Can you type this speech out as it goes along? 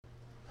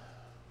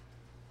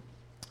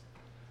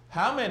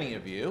How many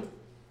of you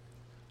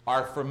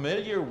are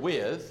familiar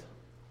with,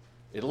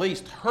 at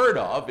least heard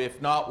of,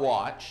 if not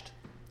watched,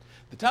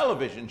 the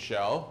television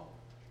show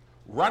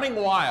Running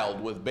Wild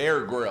with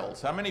Bear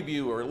Grylls? How many of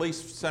you are at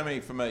least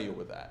semi-familiar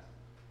with that?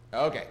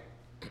 Okay.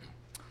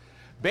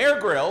 Bear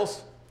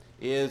Grylls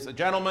is a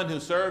gentleman who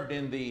served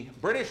in the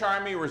British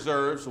Army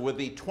Reserves with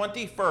the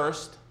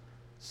 21st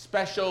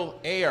Special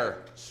Air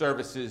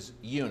Services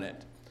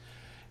Unit.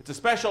 It's a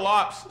special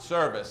ops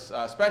service,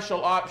 a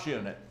special ops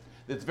unit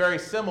that's very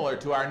similar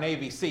to our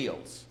Navy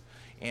SEALs.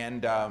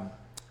 And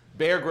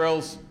Bear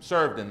Grylls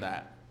served in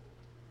that.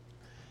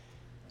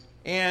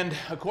 And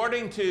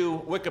according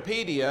to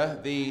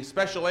Wikipedia, the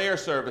Special Air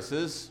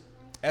Services,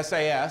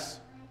 SAS,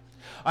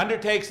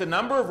 undertakes a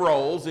number of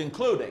roles,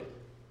 including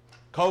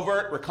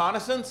covert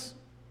reconnaissance,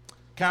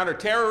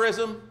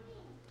 counterterrorism,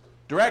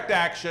 direct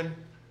action,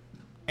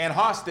 and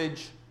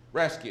hostage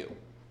rescue.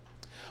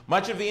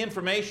 Much of the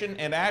information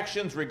and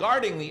actions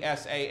regarding the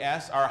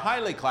SAS are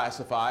highly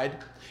classified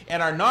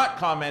and are not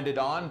commented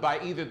on by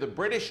either the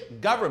British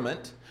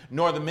government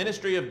nor the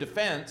Ministry of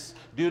Defense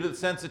due to the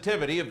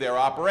sensitivity of their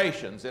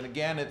operations. And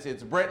again,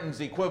 it's Britain's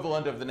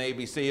equivalent of the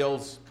Navy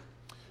SEALs,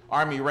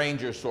 Army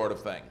Rangers sort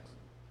of thing.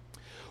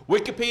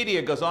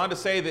 Wikipedia goes on to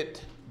say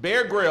that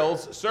Bear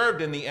Grylls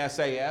served in the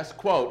SAS,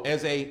 quote,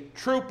 as a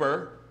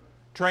trooper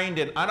trained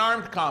in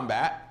unarmed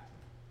combat,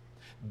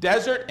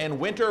 desert and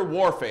winter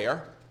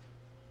warfare,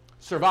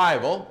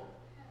 survival,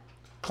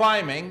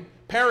 climbing,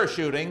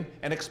 parachuting,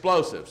 and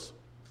explosives.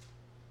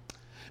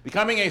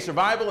 Becoming a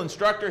survival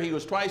instructor, he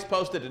was twice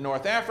posted to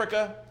North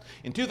Africa.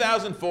 In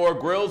 2004,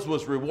 Grylls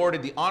was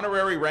rewarded the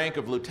honorary rank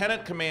of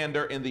Lieutenant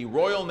Commander in the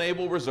Royal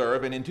Naval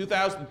Reserve, and in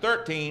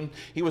 2013,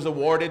 he was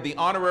awarded the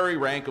honorary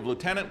rank of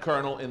Lieutenant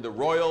Colonel in the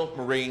Royal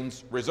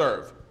Marines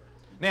Reserve.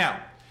 Now,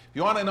 if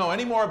you want to know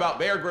any more about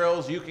Bear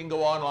Grylls, you can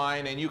go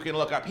online and you can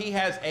look up. He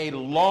has a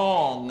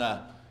long,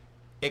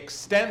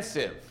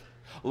 extensive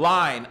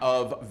line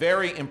of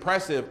very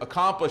impressive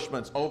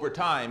accomplishments over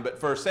time, but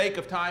for sake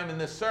of time in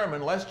this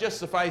sermon, let's just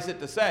suffice it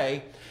to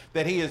say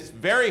that he is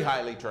very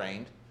highly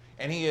trained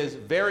and he is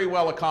very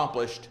well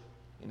accomplished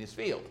in his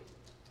field.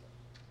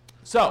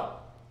 So,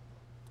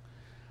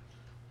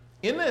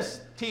 in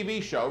this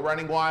TV show,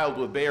 Running Wild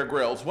with Bear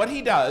Grylls, what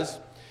he does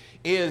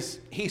is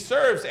he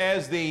serves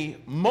as the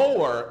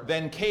more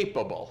than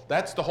capable,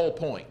 that's the whole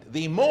point,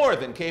 the more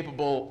than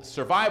capable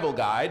survival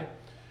guide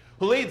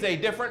who leads a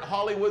different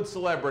Hollywood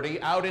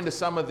celebrity out into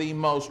some of the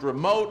most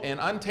remote and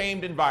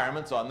untamed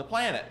environments on the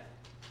planet.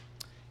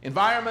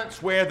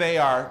 Environments where they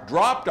are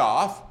dropped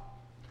off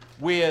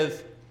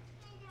with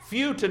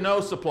few to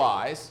no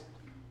supplies,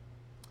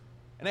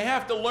 and they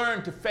have to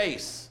learn to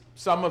face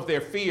some of their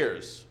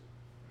fears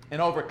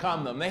and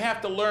overcome them. They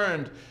have to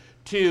learn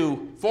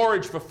to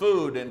forage for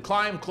food and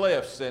climb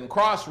cliffs and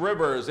cross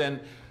rivers, and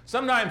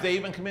sometimes they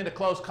even come into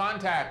close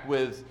contact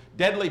with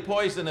deadly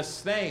poisonous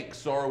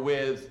snakes or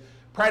with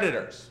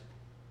predators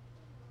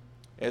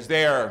as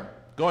they're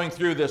going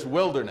through this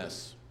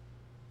wilderness.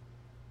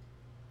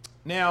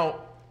 Now,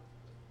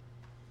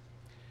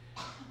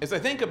 as I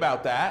think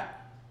about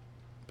that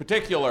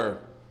particular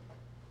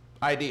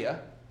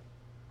idea,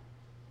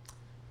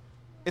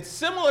 it's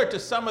similar to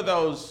some of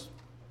those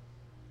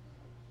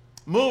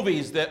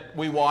movies that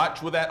we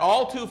watch with that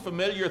all too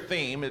familiar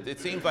theme. It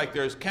seems like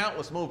there's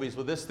countless movies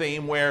with this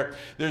theme where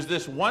there's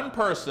this one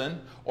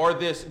person or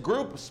this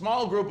group,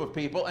 small group of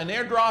people, and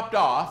they're dropped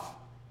off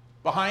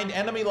behind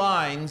enemy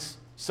lines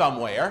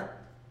somewhere,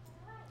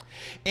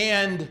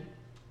 and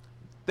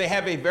they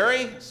have a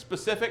very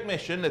specific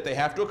mission that they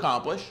have to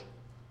accomplish.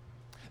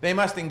 They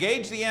must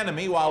engage the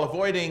enemy while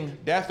avoiding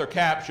death or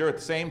capture at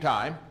the same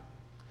time.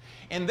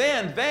 And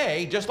then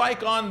they, just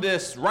like on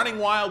this Running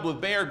Wild with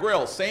Bear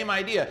Grylls, same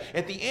idea.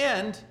 At the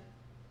end,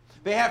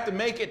 they have to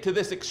make it to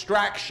this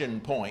extraction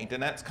point,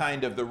 and that's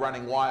kind of the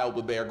Running Wild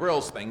with Bear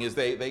Grylls thing, is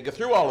they go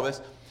through all of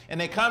this, and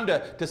they come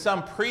to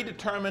some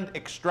predetermined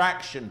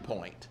extraction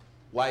point.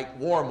 Like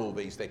war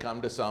movies, they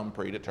come to some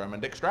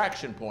predetermined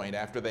extraction point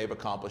after they've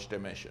accomplished their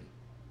mission.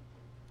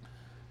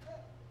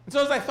 And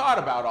so as I thought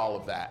about all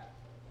of that,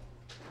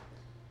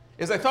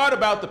 as I thought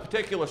about the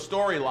particular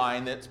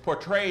storyline that's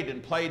portrayed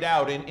and played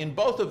out in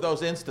both of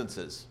those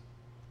instances,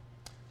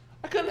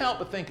 I couldn't help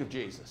but think of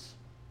Jesus.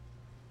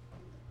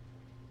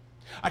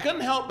 I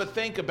couldn't help but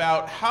think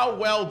about how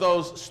well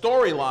those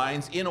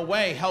storylines, in a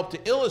way, help to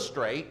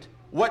illustrate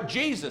what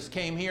Jesus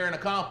came here and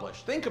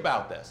accomplished. Think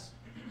about this.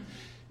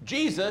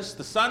 Jesus,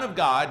 the Son of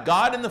God,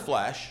 God in the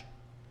flesh,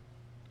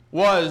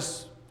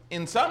 was,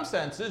 in some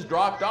senses,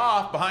 dropped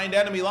off behind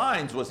enemy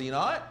lines, was he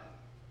not?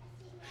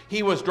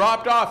 He was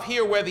dropped off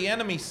here where the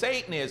enemy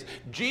Satan is.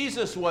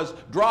 Jesus was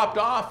dropped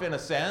off, in a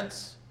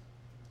sense,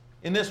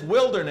 in this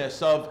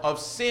wilderness of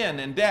sin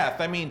and death.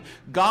 I mean,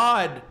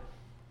 God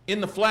in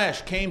the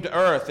flesh came to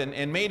earth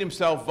and made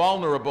himself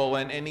vulnerable,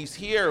 and he's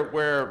here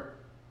where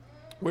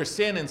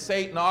sin and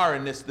Satan are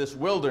in this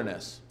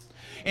wilderness.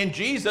 And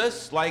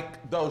Jesus,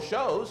 like those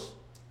shows,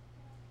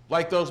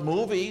 like those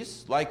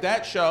movies, like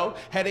that show,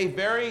 had a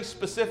very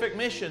specific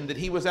mission that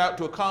he was out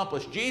to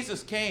accomplish.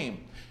 Jesus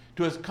came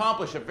to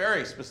accomplish a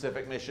very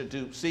specific mission,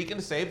 to seek and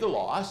to save the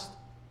lost.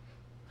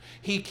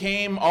 He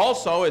came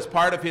also as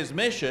part of his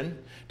mission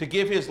to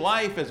give his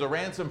life as a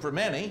ransom for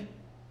many,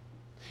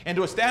 and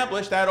to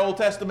establish that Old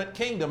Testament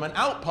kingdom, an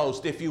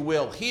outpost, if you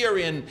will, here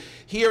in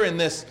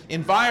this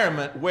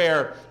environment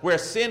where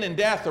sin and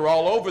death are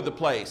all over the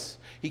place.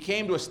 He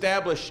came to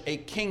establish a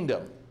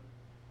kingdom,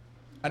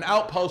 an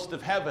outpost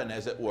of heaven,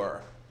 as it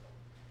were.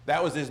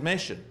 That was his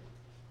mission.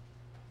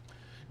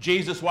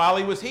 Jesus, while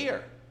he was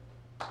here,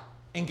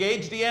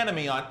 engaged the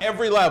enemy on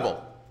every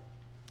level,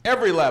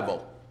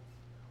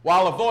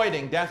 while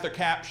avoiding death or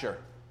capture,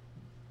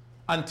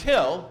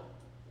 until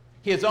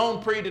his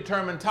own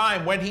predetermined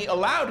time when he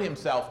allowed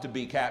himself to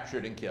be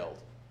captured and killed.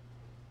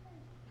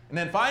 And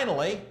then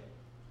finally,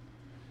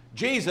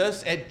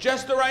 Jesus, at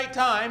just the right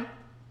time,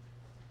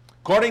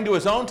 according to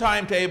his own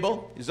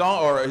timetable, his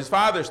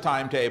Father's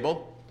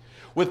timetable,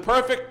 with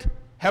perfect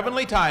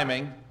heavenly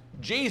timing,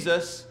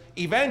 Jesus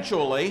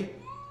eventually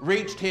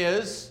reached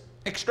his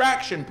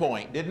extraction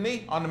point, didn't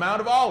he? On the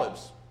Mount of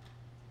Olives.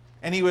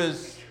 And he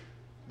was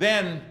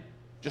then,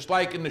 just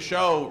like in the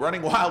show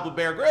Running Wild with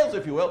Bear Grylls,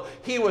 if you will,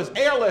 he was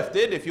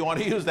airlifted, if you want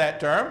to use that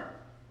term,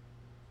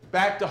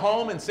 back to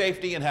home and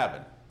safety in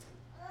heaven.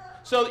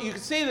 So you can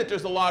see that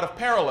there's a lot of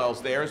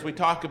parallels there as we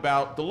talk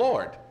about the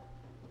Lord.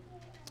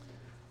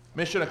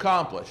 Mission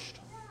accomplished.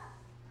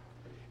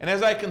 And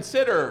as I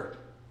consider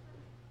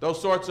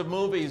those sorts of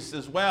movies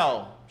as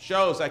well,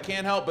 shows, I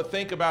can't help but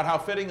think about how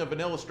fitting of an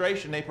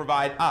illustration they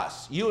provide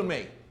us, you and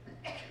me,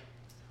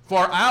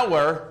 for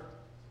our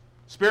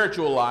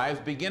spiritual lives,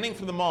 beginning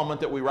from the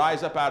moment that we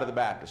rise up out of the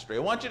baptistry. I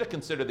want you to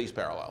consider these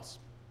parallels.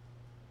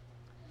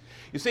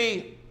 You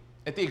see,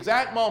 at the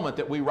exact moment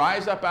that we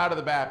rise up out of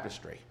the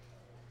baptistry,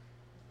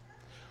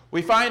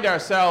 we find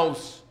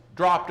ourselves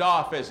dropped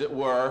off, as it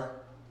were,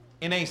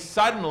 in a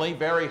suddenly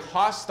very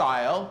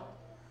hostile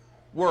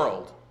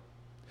world.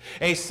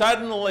 A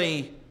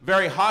suddenly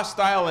very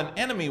hostile and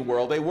enemy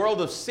world, a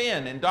world of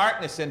sin and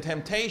darkness and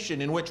temptation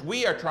in which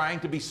we are trying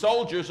to be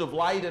soldiers of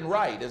light and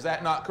right. Is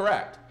that not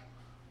correct?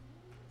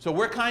 So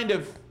we're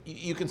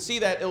you can see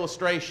that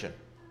illustration.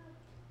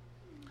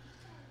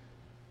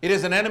 It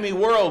is an enemy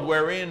world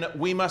wherein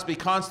we must be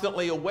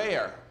constantly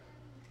aware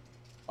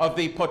of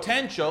the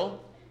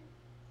potential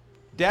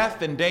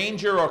death and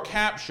danger or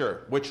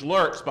capture which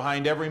lurks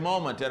behind every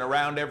moment and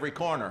around every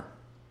corner.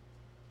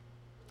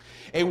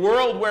 A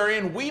world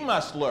wherein we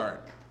must learn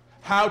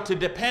how to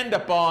depend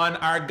upon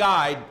our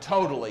guide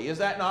totally. Is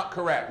that not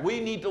correct? We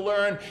need to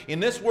learn in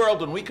this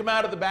world when we come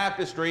out of the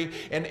baptistry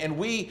and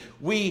we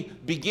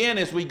begin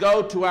as we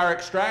go to our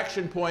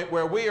extraction point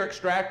where we are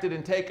extracted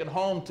and taken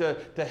home to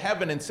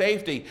heaven in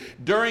safety.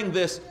 During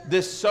this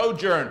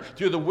sojourn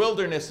through the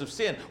wilderness of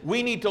sin,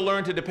 we need to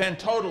learn to depend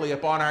totally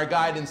upon our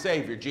guide and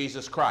Savior,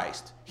 Jesus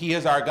Christ. He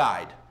is our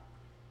guide.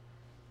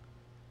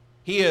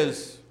 He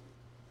is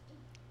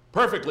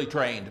perfectly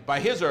trained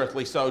by his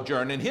earthly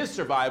sojourn and his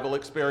survival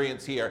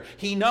experience here.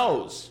 He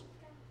knows.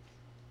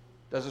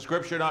 Does the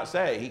scripture not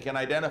say he can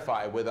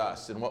identify with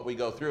us in what we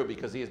go through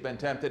because he has been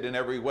tempted in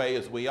every way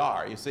as we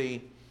are? You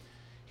see,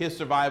 his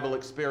survival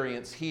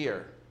experience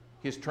here,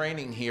 his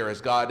training here as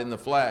God in the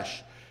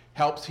flesh,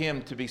 helps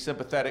him to be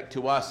sympathetic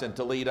to us and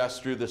to lead us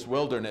through this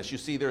wilderness. You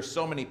see, there's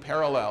so many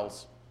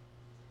parallels.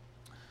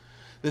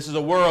 This is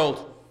a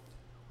world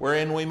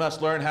wherein we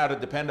must learn how to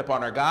depend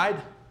upon our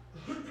guide,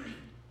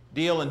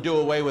 deal and do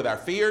away with our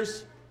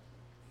fears,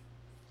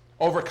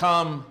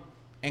 overcome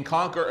and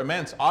conquer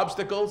immense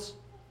obstacles,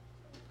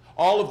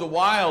 all of the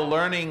while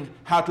learning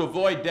how to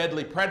avoid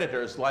deadly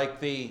predators like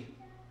the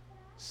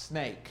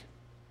snake,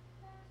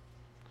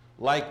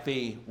 like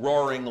the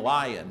roaring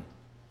lion.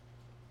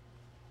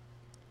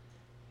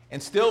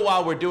 And still,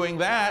 while we're doing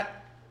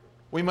that,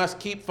 we must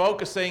keep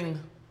focusing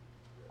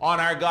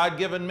on our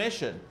God-given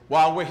mission.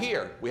 While we're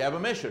here, we have a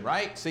mission,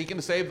 right? Seeking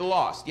to save the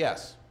lost,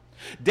 yes.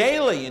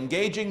 Daily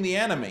engaging the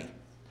enemy,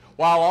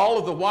 while all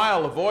of the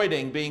while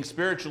avoiding being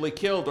spiritually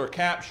killed or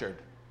captured.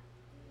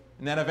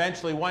 And then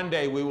eventually one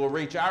day we will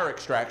reach our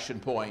extraction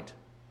point,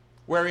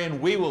 wherein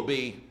we will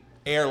be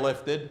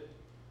airlifted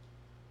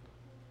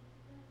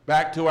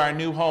back to our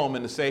new home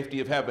in the safety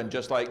of heaven,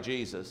 just like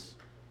Jesus.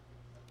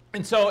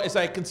 And so as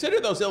I consider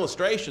those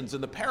illustrations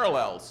and the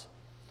parallels,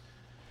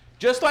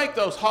 just like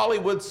those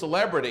Hollywood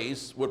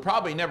celebrities would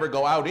probably never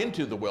go out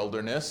into the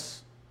wilderness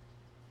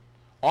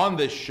on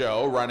this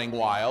show, Running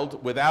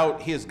Wild,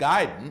 without his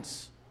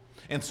guidance,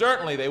 and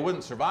certainly they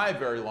wouldn't survive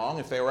very long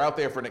if they were out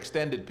there for an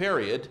extended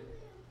period,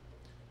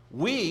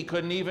 we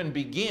couldn't even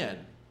begin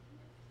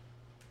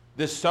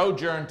this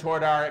sojourn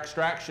toward our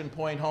extraction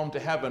point home to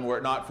heaven were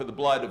it not for the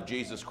blood of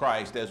Jesus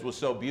Christ, as was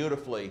so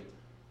beautifully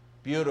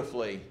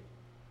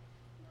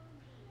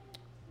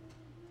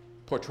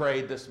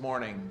portrayed this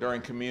morning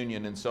during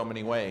communion in so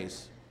many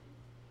ways.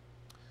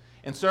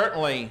 And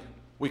certainly,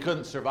 we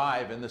couldn't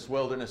survive in this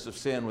wilderness of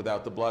sin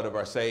without the blood of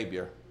our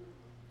Savior.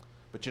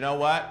 But you know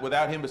what?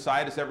 Without him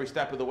beside us every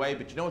step of the way,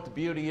 but you know what the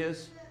beauty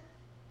is?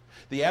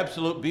 The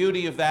absolute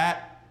beauty of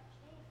that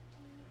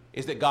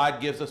is that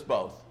God gives us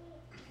both.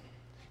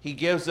 He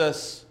gives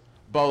us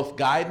both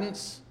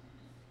guidance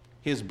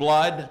his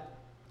blood,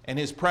 and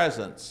his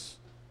presence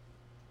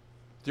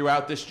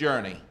throughout this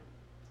journey.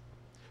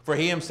 For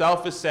he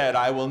himself has said,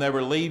 I will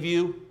never leave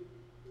you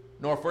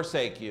nor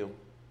forsake you.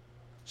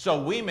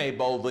 So we may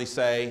boldly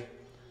say,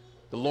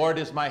 the Lord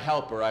is my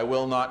helper, I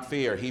will not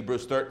fear.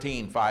 Hebrews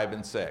 13, 5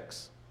 and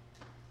 6.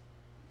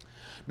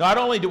 Not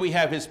only do we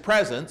have his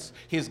presence,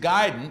 his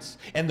guidance,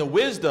 and the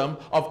wisdom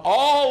of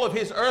all of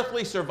his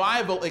earthly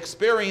survival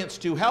experience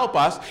to help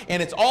us,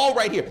 and it's all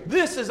right here.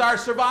 This is our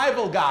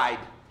survival guide.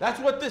 That's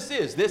what this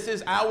is. This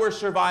is our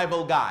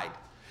survival guide.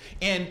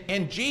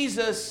 And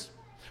Jesus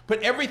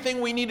put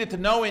everything we needed to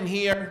know in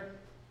here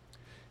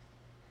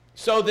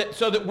so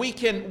that we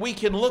can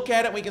look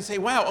at it and we can say,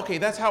 wow, okay,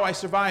 that's how I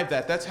survive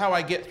that. That's how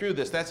I get through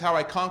this. That's how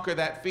I conquer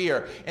that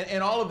fear.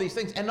 And all of these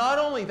things. And not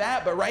only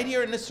that, but right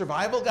here in this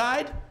survival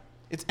guide,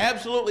 it's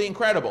absolutely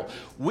incredible.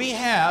 We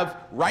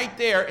have right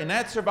there in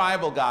that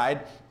survival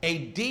guide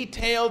a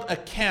detailed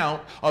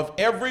account of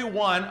every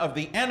one of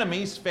the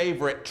enemy's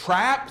favorite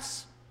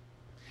traps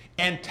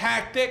and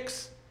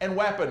tactics and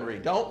weaponry,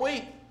 don't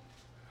we?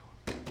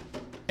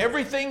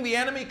 Everything the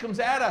enemy comes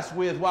at us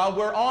with while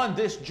we're on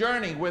this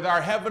journey with our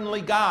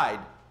heavenly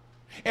guide.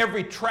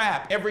 Every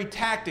trap, every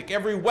tactic,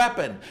 every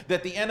weapon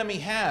that the enemy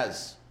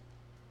has.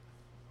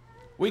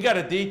 We got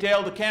a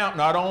detailed account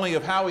not only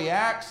of how he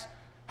acts,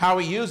 how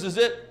he uses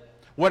it,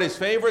 what his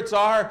favorites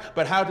are,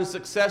 but how to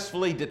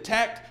successfully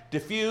detect,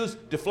 diffuse,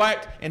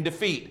 deflect, and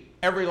defeat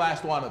every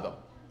last one of them.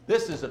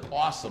 This is an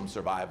awesome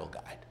survival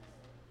guide.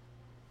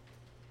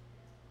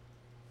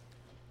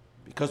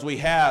 Because we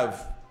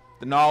have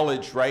the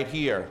knowledge right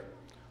here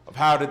of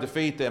how to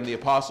defeat them. The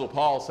Apostle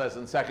Paul says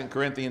in 2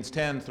 Corinthians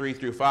 10, 3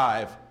 through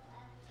 5,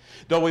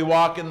 though we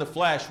walk in the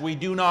flesh, we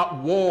do not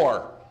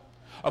war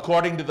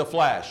according to the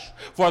flesh.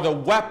 For the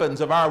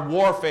weapons of our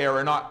warfare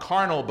are not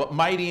carnal, but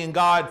mighty in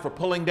God for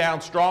pulling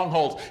down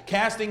strongholds,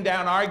 casting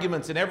down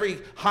arguments and every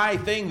high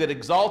thing that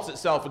exalts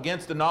itself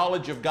against the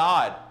knowledge of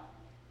God.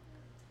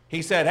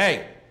 He said,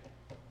 hey,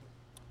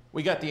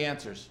 we got the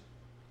answers.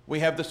 We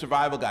have the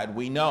survival guide.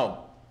 We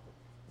know.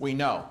 We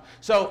know.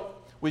 So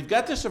we've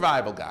got the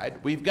survival guide.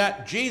 We've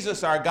got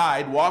Jesus, our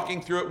guide,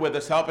 walking through it with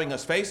us, helping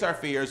us face our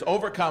fears,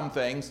 overcome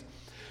things,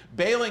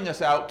 bailing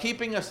us out,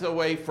 keeping us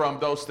away from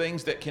those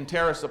things that can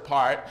tear us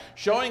apart,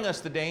 showing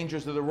us the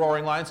dangers of the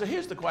roaring lion. So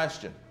here's the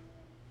question.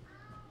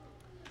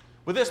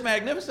 With this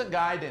magnificent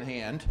guide in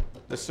hand,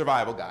 the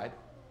survival guide,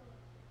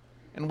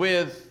 and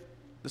with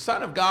the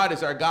Son of God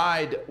as our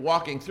guide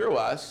walking through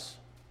us,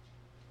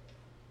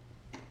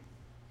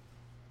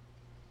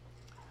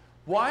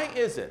 why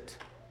is it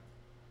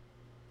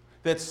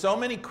that so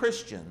many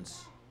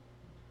Christians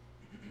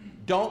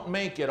don't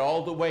make it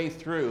all the way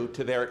through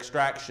to their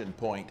extraction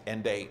point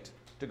and date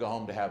to go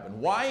home to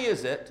heaven? Why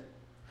is it,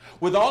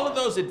 with all of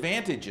those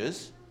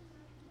advantages,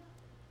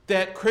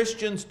 that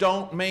Christians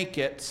don't make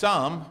it,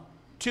 some,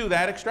 to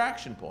that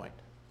extraction point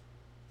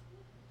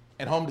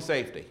and home to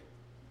safety?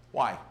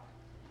 Why?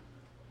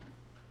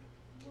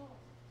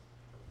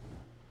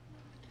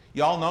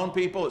 Y'all known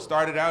people that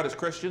started out as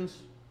Christians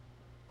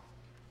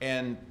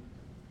and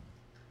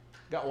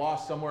got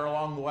lost somewhere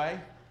along the way?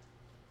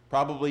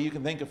 Probably you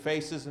can think of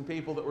faces and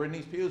people that were in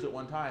these pews at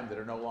one time that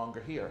are no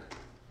longer here.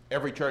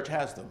 Every church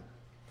has them.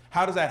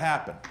 How does that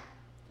happen?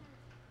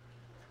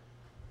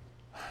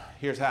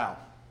 Here's how.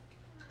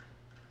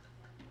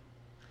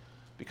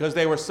 Because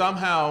they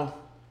somehow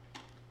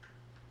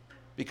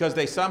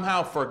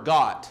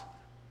forgot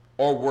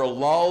or were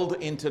lulled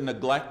into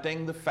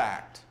neglecting the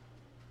fact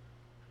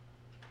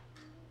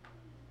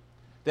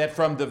that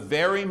from the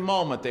very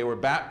moment they were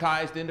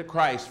baptized into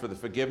Christ for the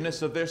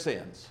forgiveness of their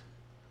sins,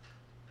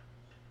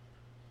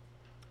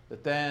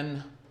 that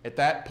then, at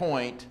that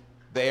point,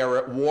 they are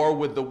at war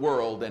with the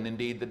world and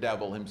indeed the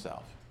devil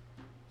himself.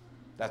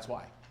 That's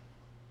why.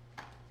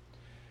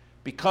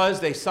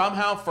 Because they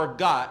somehow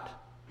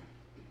forgot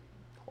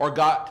or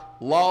got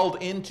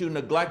lulled into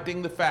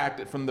neglecting the fact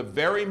that from the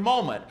very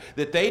moment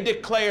that they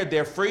declared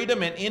their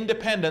freedom and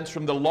independence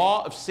from the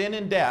law of sin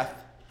and death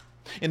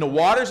in the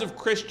waters of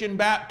Christian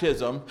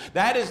baptism,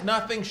 that is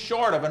nothing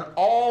short of an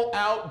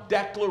all-out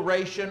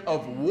declaration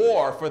of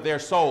war for their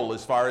soul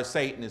as far as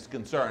Satan is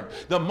concerned.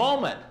 The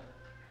moment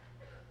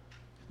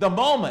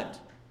that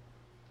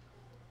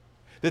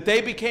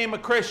they became a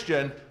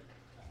Christian,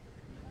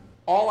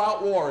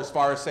 all-out war as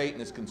far as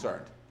Satan is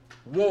concerned.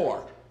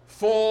 War.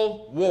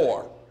 Full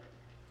war.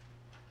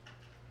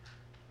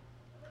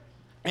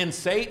 And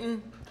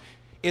Satan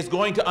is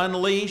going to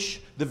unleash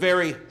the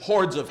very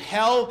hordes of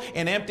hell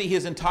and empty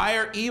his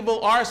entire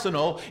evil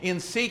arsenal in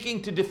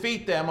seeking to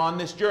defeat them on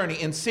this journey,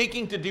 in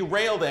seeking to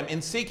derail them,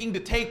 in seeking to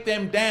take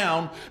them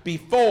down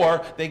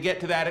before they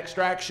get to that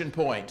extraction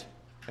point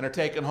and are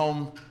taken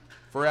home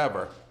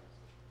forever.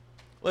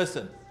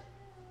 Listen,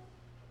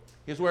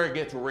 here's where it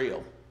gets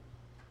real.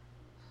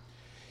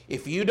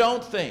 If you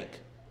don't think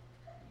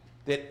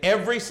that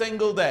every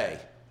single day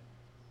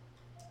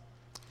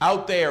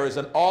out there is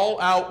an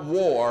all-out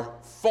war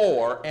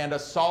for and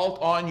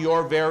assault on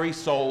your very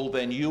soul,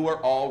 then you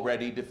are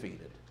already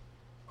defeated.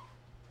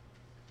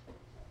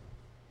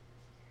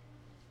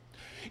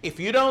 If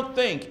you don't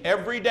think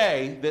every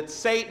day that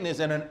Satan is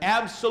in an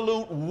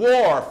absolute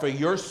war for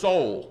your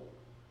soul,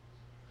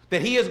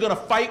 that he is going to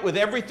fight with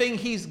everything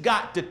he's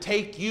got to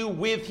take you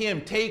with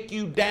him, take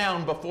you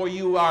down before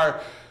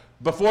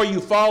you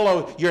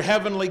follow your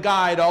heavenly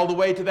guide all the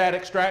way to that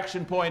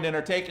extraction point and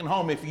are taken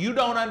home. If you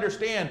don't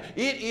understand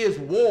it is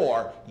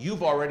war,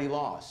 you've already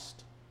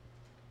lost.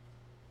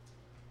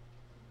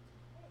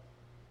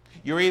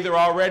 You're either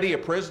already a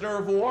prisoner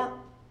of war,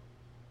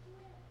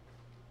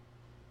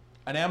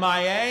 an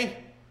MIA,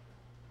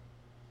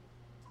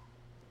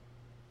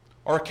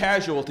 or a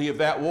casualty of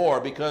that war,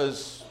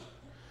 because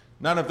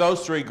none of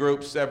those three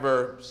groups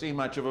ever see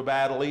much of a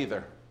battle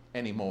either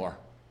anymore.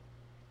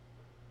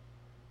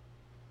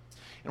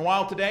 And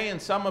while today in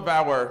some of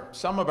our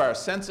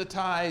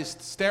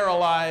sensitized,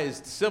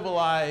 sterilized,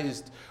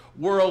 civilized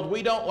world,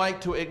 we don't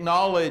like to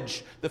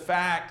acknowledge the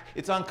fact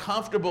it's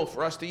uncomfortable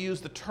for us to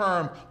use the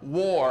term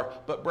war.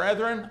 But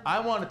brethren, I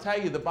want to tell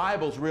you the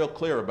Bible's real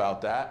clear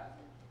about that.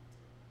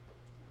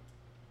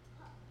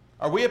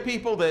 Are we a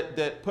people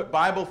that put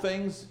Bible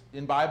things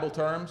in Bible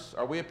terms?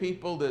 Are we a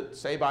people that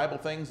say Bible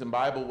things in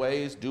Bible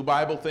ways, do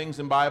Bible things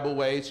in Bible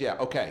ways? Yeah,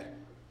 okay.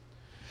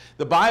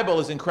 The Bible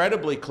is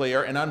incredibly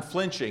clear and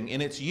unflinching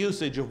in its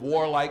usage of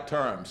warlike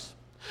terms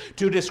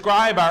to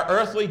describe our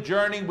earthly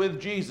journey with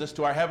Jesus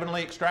to our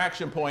heavenly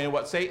extraction point and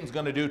what Satan's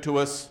going to do to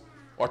us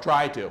or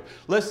try to.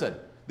 Listen,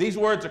 these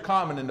words are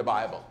common in the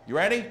Bible. You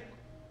ready?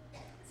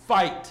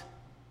 Fight.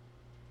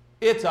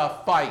 It's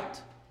a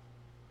fight.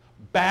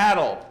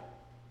 Battle.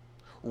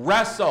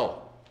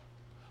 Wrestle,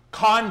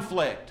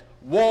 conflict,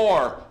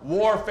 war,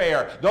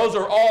 warfare. Those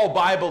are all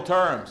Bible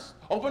terms.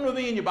 Open with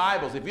me in your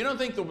Bibles. If you don't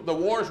think the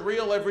war is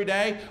real every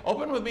day,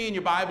 open with me in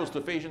your Bibles to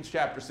Ephesians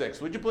chapter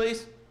 6. Would you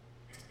please?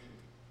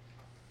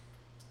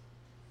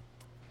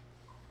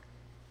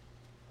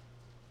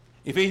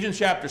 Ephesians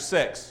chapter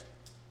 6.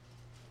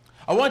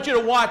 I want you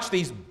to watch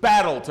these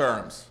battle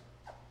terms.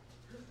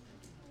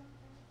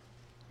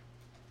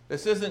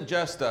 This isn't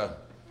just a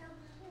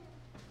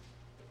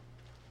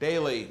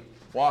daily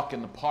walk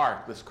in the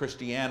park, this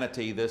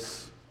Christianity,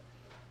 this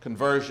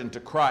conversion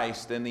to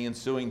Christ and the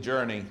ensuing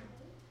journey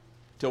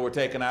till we're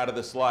taken out of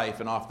this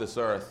life and off this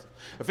earth.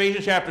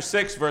 Ephesians chapter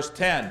 6, verse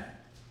 10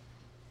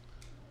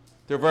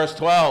 through verse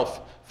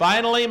 12.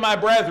 Finally, my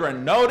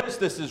brethren, notice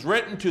this is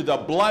written to the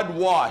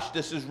blood-washed.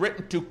 This is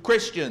written to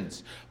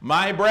Christians.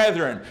 My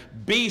brethren,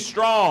 be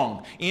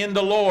strong in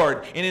the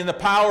Lord and in the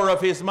power of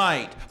his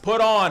might.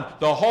 Put on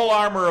the whole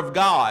armor of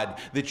God,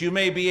 that you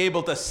may be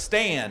able to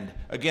stand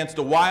against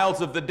the wiles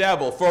of the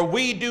devil. For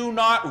we do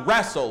not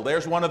wrestle,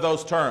 there's one of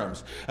those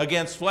terms,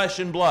 against flesh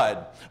and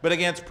blood, but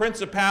against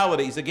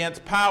principalities,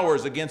 against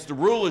powers, against the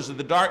rulers of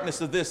the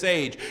darkness of this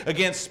age,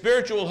 against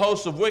spiritual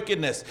hosts of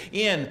wickedness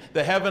in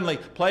the heavenly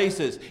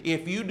places.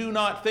 If you do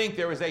not think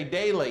there is a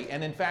daily,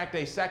 and in fact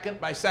a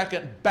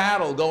second-by-second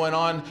battle going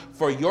on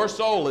for your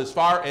soul as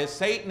far as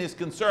Satan is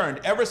concerned,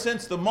 ever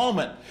since the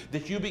moment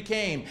that you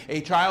became a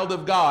child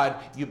of God,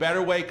 you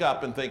better wake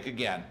up and think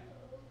again.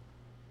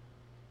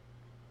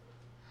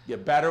 You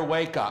better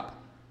wake up.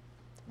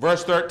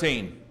 Verse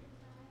 13.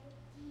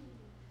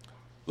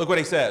 Look what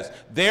he says.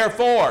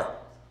 Therefore,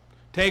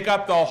 take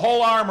up the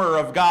whole armor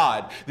of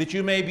God, that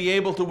you may be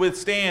able to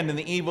withstand in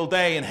the evil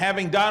day, and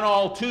having done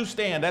all to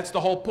stand. That's the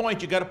whole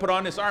point. You got to put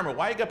on this armor.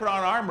 Why you got to put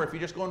on armor if you're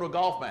just going to a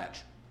golf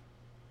match?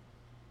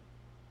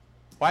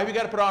 Why have you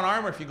got to put on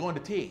armor if you're going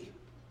to tea?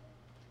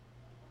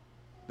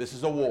 This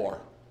is a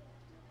war.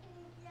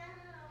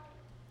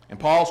 And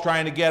Paul's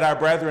trying to get our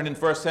brethren in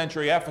first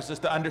century Ephesus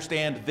to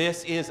understand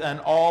this is an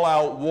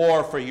all-out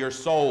war for your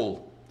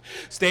soul.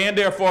 Stand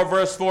therefore,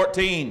 verse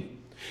 14,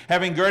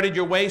 having girded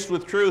your waist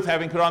with truth,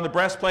 having put on the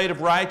breastplate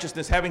of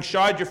righteousness, having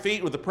shod your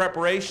feet with the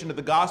preparation of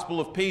the gospel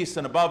of peace,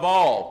 and above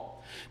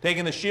all,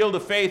 taking the shield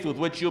of faith with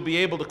which you'll be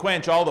able to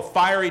quench all the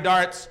fiery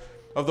darts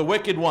of the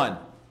wicked one.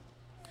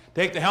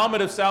 Take the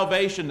helmet of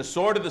salvation, the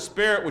sword of the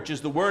Spirit, which is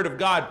the word of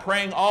God,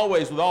 praying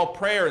always with all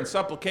prayer and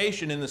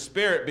supplication in the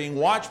Spirit, being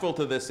watchful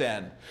to this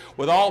end,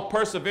 with all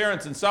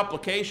perseverance and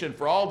supplication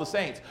for all the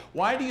saints.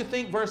 Why do you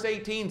think verse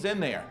 18 is in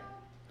there?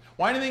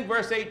 Why do you think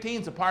verse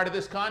 18 is a part of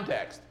this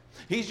context?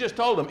 He's just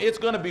told them it's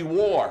going to be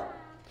war.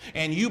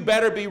 And you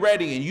better be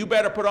ready, and you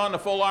better put on the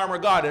full armor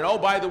of God. And oh,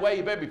 by the way,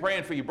 you better be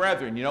praying for your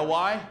brethren. You know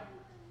why?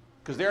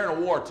 Because they're in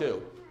a war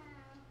too.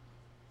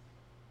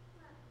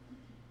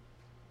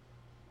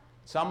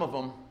 Some of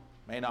them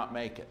may not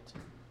make it.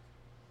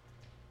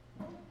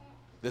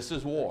 This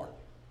is war.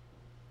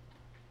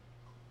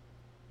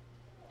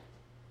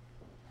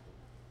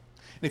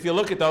 And if you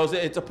look at those,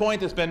 it's a point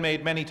that's been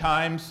made many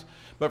times,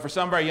 but for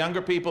some of our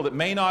younger people that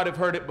may not have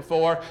heard it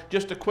before,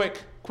 just a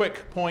quick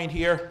point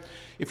here.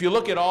 If you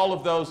look at all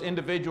of those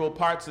individual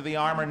parts of the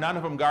armor, none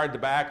of them guard the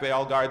back. They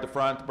all guard the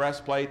front, the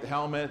breastplate, the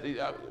helmet.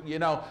 You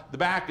know, the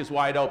back is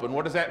wide open.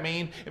 What does that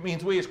mean? It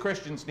means we as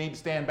Christians need to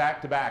stand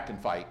back to back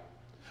and fight.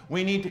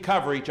 We need to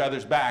cover each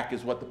other's back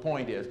is what the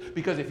point is.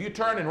 Because if you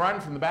turn and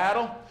run from the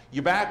battle,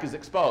 your back is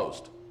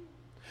exposed.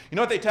 You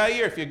know what they tell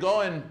you? If you're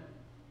going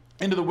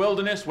into the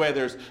wilderness where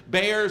there's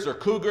bears or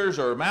cougars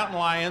or mountain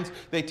lions,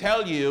 they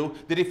tell you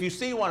that if you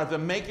see one of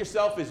them, make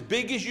yourself as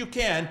big as you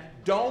can.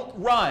 Don't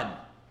run.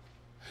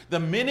 The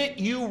minute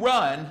you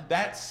run,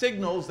 that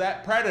signals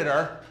that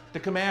predator to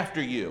come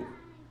after you.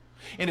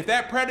 And if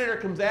that predator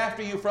comes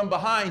after you from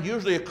behind,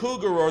 usually a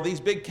cougar or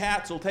these big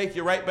cats will take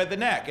you right by the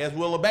neck, as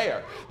will a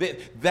bear.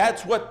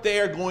 That's what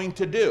they're going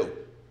to do.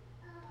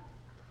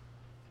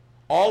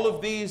 All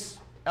of these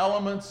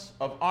elements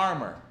of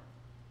armor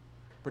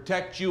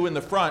protect you in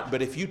the front,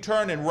 but if you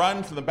turn and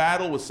run from the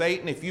battle with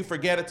Satan, if you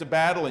forget it's a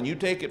battle and you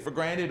take it for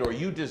granted, or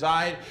you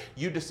decide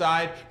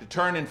to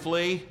turn and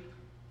flee,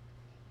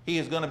 he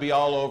is going to be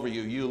all over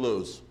you. You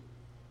lose.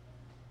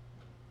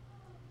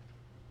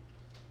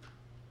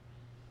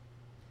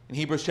 In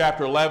Hebrews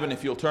chapter 11,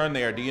 if you'll turn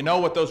there, do you know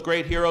what those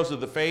great heroes of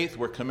the faith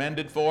were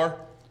commended for?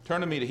 Turn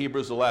to me to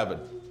Hebrews 11.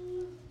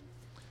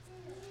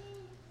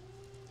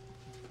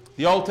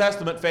 The Old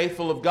Testament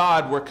faithful of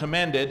God were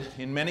commended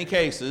in many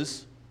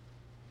cases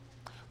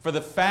for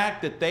the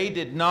fact that they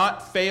did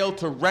not fail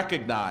to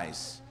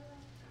recognize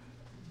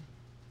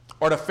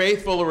or to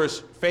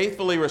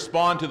faithfully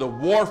respond to the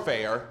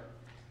warfare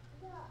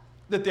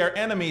that their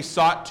enemies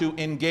sought to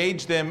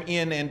engage them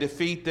in and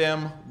defeat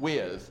them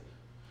with.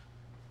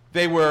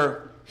 They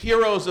were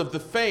heroes of the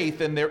faith,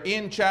 and they're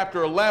in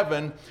chapter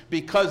 11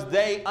 because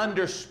they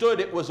understood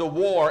it was a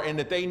war and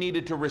that they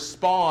needed to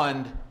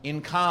respond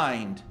in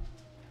kind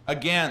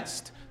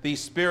against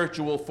these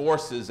spiritual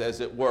forces,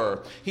 as it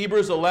were.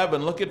 Hebrews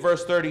 11, look at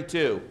verse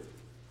 32.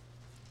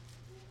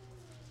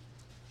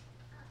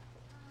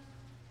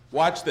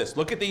 Watch this.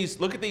 Look at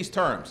these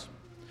terms.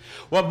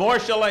 What more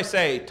shall I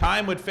say?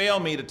 Time would fail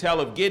me to tell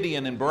of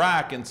Gideon and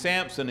Barak and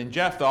Samson and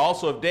Jephthah,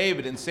 also of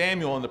David and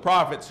Samuel and the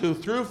prophets, who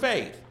through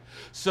faith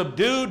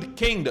subdued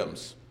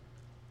kingdoms,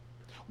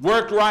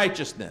 worked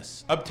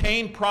righteousness,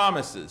 obtained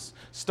promises,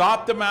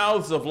 stopped the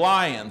mouths of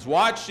lions.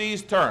 Watch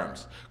these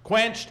terms.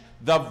 Quenched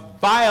the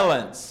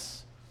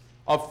violence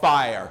of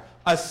fire,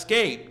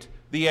 escaped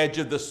the edge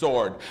of the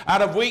sword.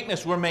 Out of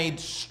weakness were made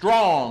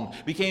strong,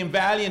 became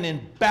valiant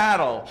in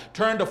battle,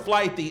 turned to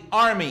flight the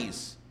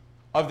armies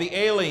of the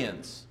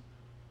aliens.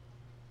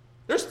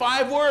 There's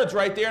 5 words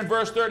right there in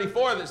verse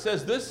 34 that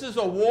says this is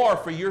a war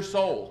for your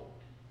soul.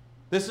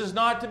 This is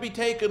not to be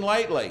taken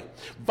lightly.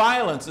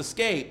 Violence,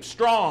 escape,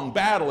 strong,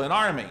 battle, and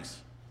armies.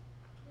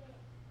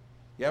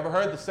 You ever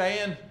heard the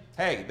saying,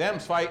 hey,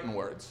 them's fighting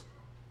words?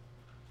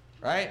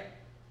 Right?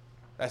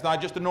 That's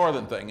not just a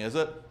northern thing, is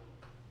it?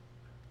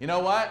 You know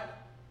what?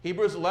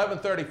 Hebrews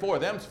 11:34,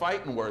 them's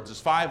fighting words. There's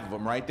 5 of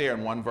them right there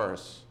in one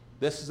verse.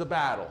 This is a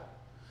battle.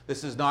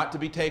 This is not to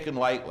be taken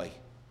lightly.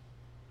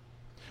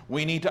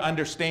 We need to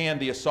understand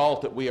the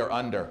assault that we are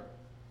under.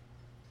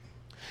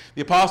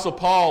 The Apostle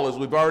Paul, as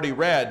we've already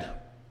read,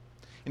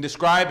 in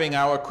describing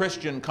our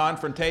Christian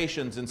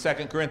confrontations in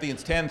 2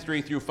 Corinthians 10,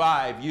 3 through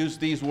 5, used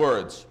these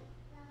words: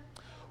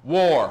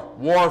 war,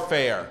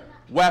 warfare,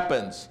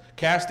 weapons,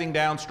 casting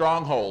down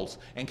strongholds,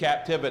 and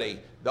captivity.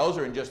 Those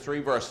are in just 3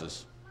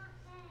 verses.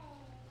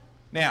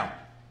 Now,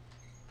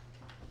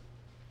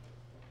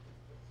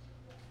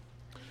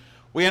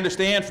 we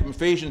understand from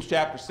Ephesians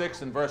chapter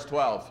 6 and verse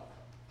 12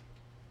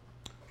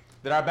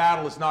 that our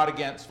battle is not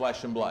against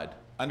flesh and blood.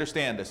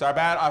 Understand this.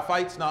 Our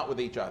fight's not with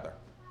each other.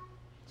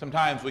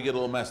 Sometimes we get a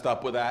little messed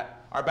up with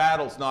that. Our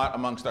battle's not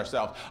amongst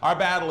ourselves. Our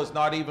battle is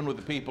not even with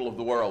the people of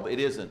the world. It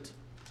isn't.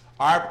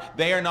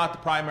 They are not the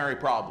primary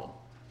problem.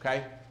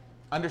 Okay?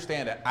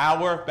 Understand it.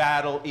 Our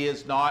battle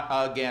is not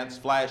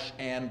against flesh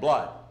and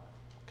blood.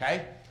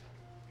 Okay?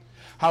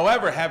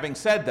 However, having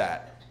said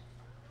that,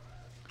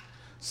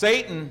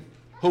 Satan,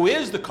 who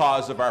is the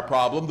cause of our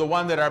problem, the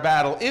one that our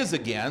battle is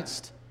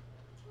against,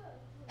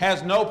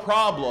 has no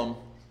problem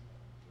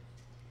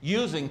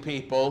using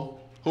people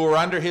who are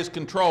under his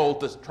control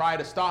to try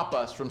to stop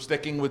us from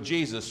sticking with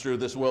Jesus through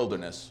this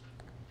wilderness.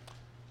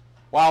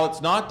 While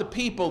it's not the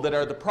people that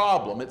are the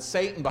problem, it's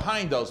Satan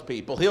behind those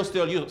people. He'll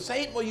still use,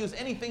 Satan will use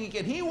anything he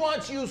can. He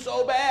wants you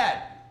so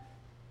bad.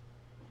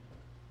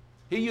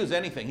 He'll use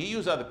anything. He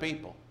used other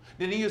people.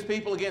 Did he use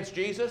people against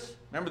Jesus?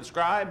 Remember the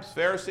scribes,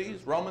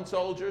 Pharisees, Roman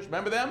soldiers?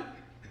 Remember them?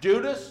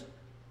 Judas?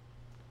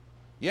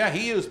 Yeah,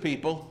 he used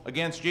people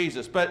against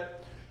Jesus.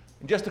 But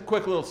just a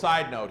quick little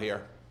side note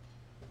here.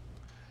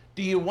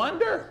 Do you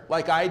wonder,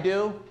 like I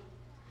do,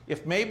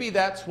 if maybe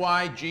that's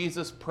why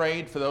Jesus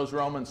prayed for those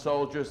Roman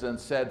soldiers and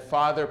said,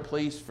 Father,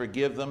 please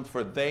forgive them,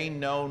 for they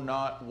know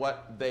not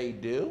what they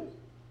do?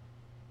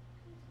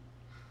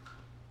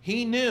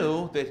 He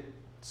knew that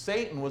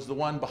Satan was the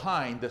one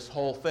behind this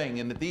whole thing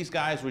and that these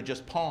guys were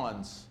just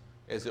pawns,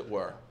 as it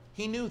were.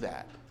 He knew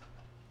that.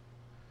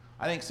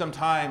 I think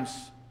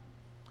sometimes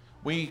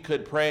we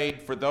could pray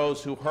for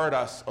those who hurt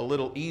us a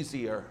little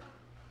easier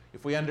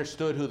if we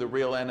understood who the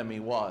real enemy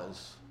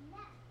was.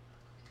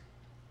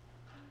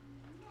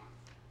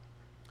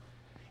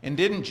 And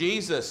didn't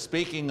Jesus,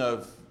 speaking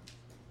of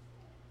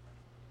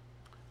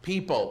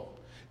people,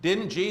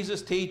 didn't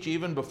Jesus teach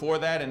even before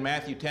that in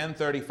Matthew 10,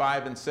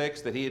 35 and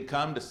 6 that he had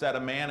come to set a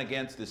man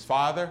against his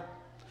father,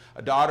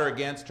 a daughter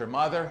against her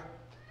mother,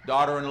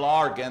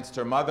 daughter-in-law against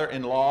her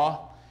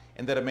mother-in-law,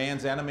 and that a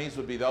man's enemies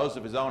would be those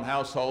of his own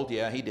household?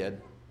 Yeah, he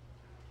did.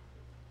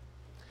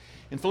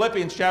 In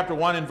Philippians chapter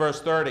 1 and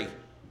verse 30, the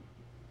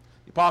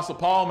Apostle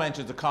Paul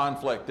mentions a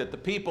conflict that the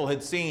people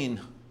had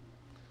seen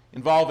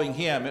involving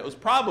him. It was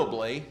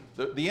probably,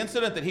 the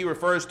incident that he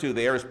refers to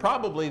there is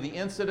probably the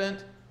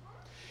incident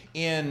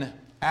in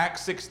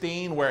Acts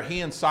 16 where he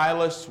and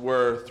Silas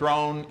were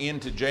thrown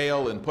into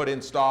jail and put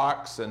in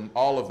stocks and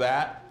all of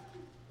that.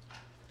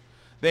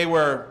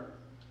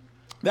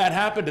 That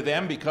happened to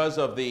them because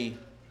of the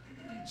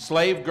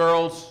slave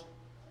girls'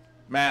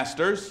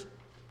 masters,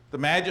 the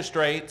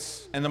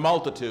magistrates, and the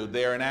multitude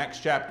there in Acts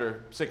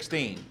chapter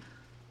 16.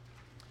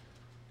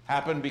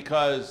 Happened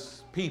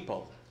because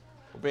people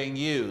were being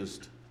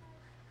used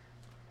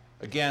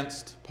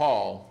against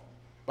Paul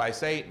by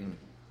Satan.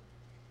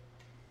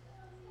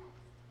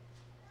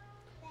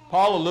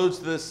 Paul alludes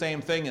to this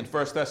same thing in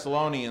 1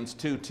 Thessalonians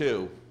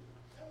 2:2.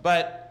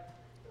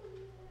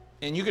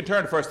 And you can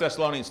turn to 1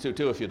 Thessalonians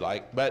 2:2 if you'd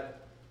like, but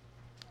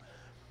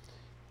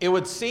it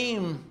would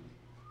seem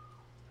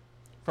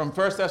from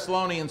 1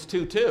 Thessalonians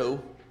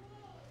 2:2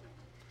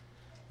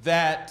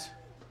 that,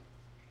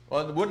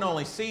 well, it wouldn't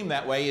only seem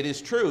that way, it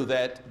is true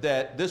that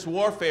this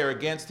warfare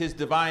against his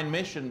divine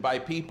mission by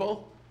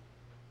people,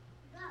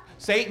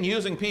 Satan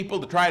using people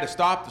to try to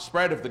stop the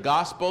spread of the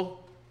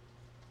gospel,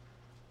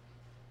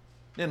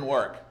 didn't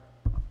work.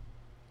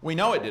 We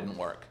know it didn't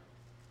work.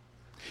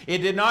 It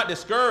did not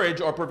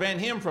discourage or prevent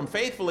him from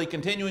faithfully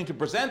continuing to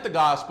present the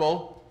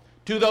gospel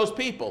to those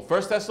people.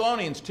 1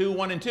 Thessalonians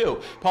 2:1 and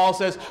 2. Paul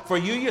says, "For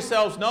you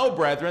yourselves know,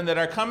 brethren, that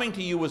our coming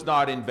to you was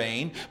not in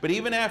vain, but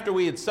even after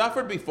we had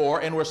suffered before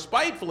and were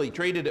spitefully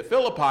treated at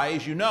Philippi,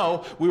 as you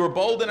know, we were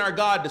bold in our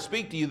God to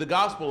speak to you the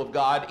gospel of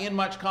God in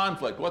much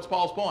conflict." What's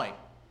Paul's point?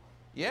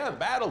 Yeah, the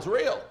battle's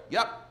real.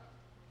 Yep.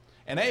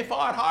 And they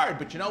fought hard,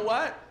 but you know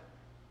what?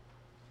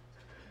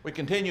 We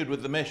continued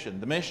with the mission.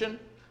 The mission?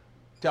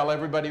 Tell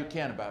everybody we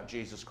can about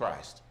Jesus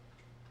Christ.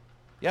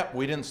 Yep,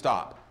 we didn't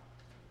stop.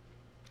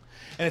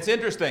 And it's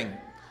interesting,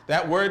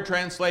 that word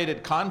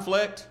translated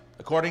conflict,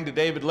 according to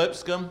David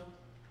Lipscomb,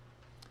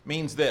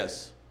 means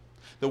this.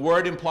 The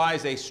word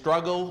implies a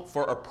struggle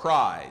for a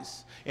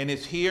prize, and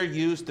is here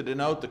used to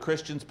denote the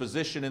Christian's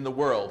position in the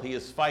world. He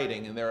is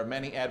fighting, and there are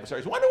many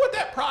adversaries. Wonder what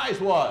that prize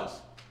was.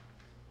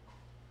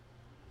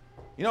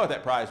 You know what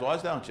that prize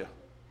was, don't you?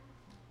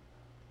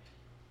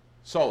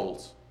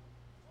 Souls.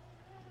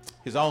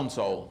 His own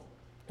soul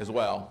as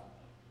well.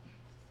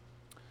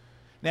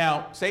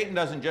 Now, Satan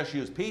doesn't just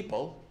use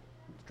people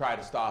to try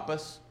to stop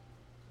us.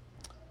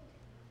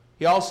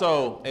 He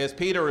also, as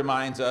Peter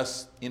reminds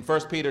us in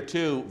 1 Peter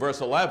 2, verse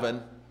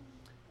 11,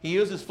 he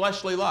uses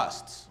fleshly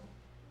lusts.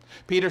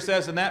 Peter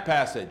says in that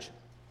passage,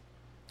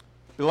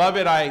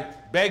 "Beloved, I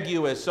beg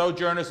you as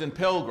sojourners and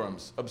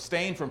pilgrims,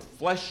 abstain from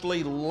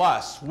fleshly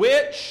lusts,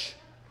 which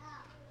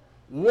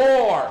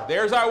war,"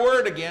 there's our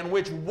word again,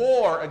 which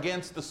war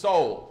against the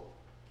soul.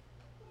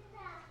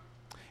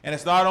 And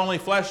it's not only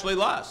fleshly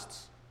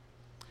lusts.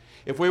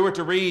 If we were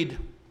to read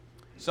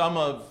some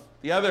of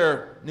the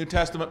other New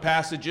Testament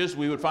passages,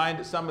 we would find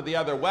that some of the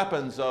other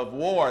weapons of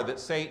war that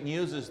Satan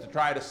uses to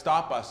try to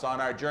stop us on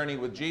our journey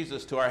with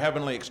Jesus to our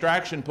heavenly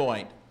extraction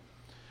point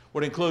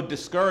would include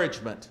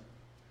discouragement,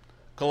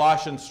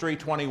 Colossians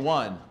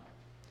 3:21,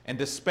 and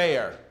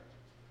despair,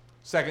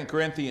 2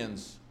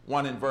 Corinthians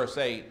 1 and verse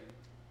 8.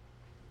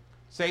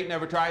 Satan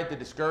ever tried to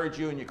discourage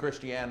you in your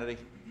Christianity?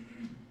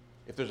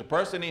 If there's a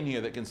person in here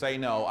that can say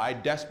no, I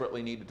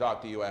desperately need to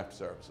talk to you after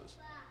services.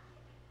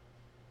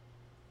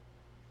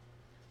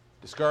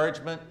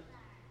 Discouragement,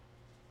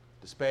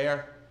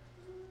 despair,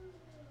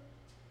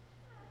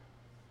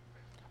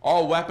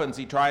 all weapons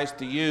he tries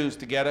to use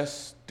to get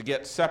us to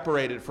get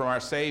separated from our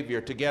Savior,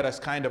 to get us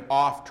kind of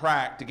off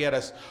track, to get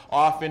us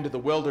off into the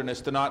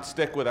wilderness, to not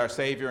stick with our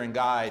Savior and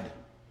guide.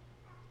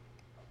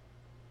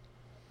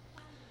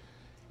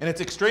 And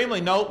it's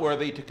extremely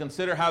noteworthy to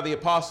consider how the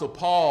Apostle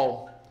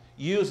Paul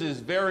uses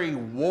very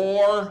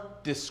war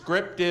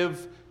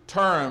descriptive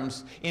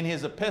terms in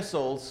his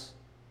epistles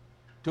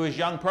to his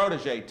young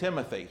protege,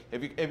 Timothy.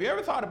 Have you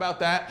ever thought about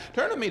that?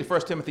 Turn with me to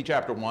 1 Timothy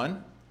chapter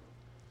 1.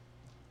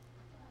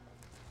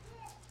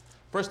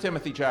 1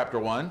 Timothy chapter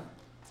 1.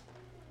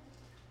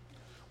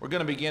 We're going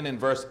to begin in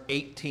verse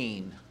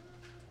 18.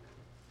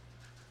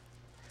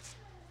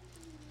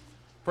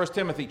 1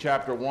 Timothy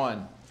chapter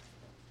 1.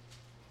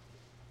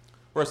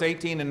 Verse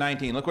 18 and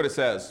 19. Look what it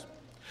says.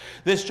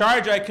 "This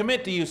charge I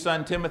commit to you,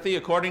 son Timothy,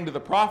 according to the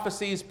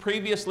prophecies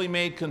previously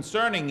made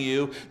concerning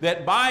you,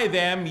 that by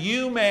them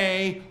you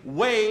may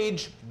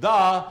wage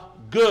the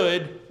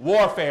good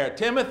warfare."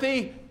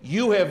 Timothy,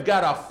 you have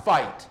got to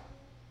fight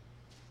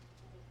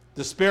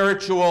the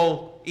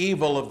spiritual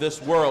evil of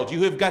this world.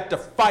 You have got to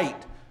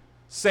fight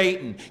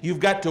Satan.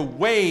 You've got to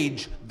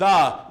wage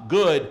the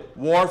good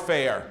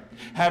warfare,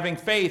 having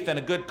faith and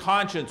a good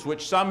conscience,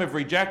 which some have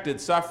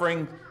rejected,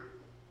 suffering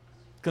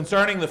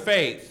concerning the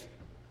faith.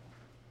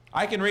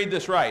 I can read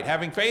this right.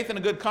 "Having faith and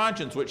a good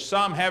conscience, which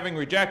some, having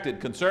rejected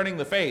concerning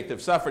the faith,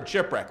 have suffered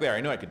shipwreck." There,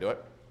 I knew I could do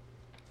it.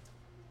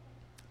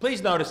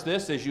 Please notice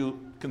this as you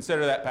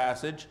consider that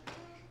passage.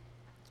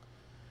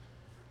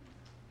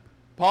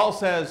 Paul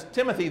says,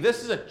 Timothy,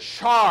 this is a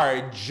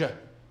charge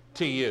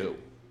to you.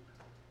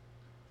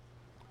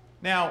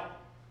 Now,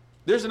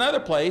 there's another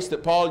place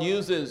that Paul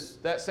uses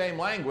that same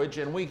language,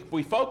 and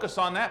we focus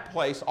on that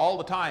place all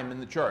the time in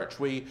the church.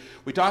 We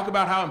talk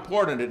about how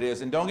important it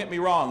is, and don't get me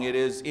wrong, it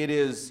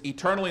is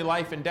eternally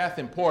life and death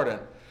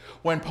important.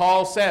 When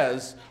Paul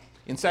says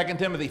in 2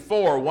 Timothy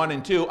 4, 1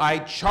 and 2, I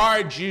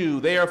charge you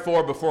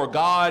therefore before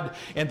God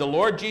and the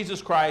Lord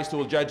Jesus Christ, who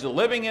will judge the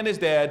living and his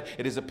dead,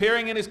 it is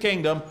appearing in his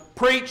kingdom,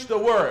 preach the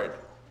word.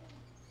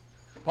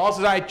 Paul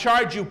says, I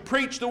charge you,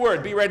 preach the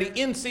word, be ready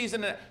in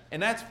season,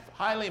 and that's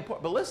highly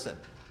important. But listen,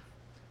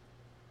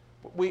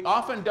 we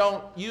often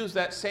don't use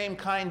that same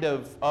kind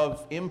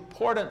of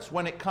importance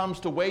when it comes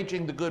to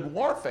waging the good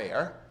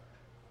warfare,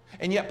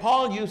 and yet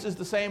Paul uses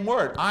the same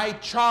word. I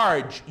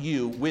charge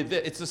you with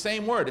it. It's the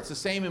same word. It's the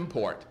same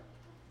import.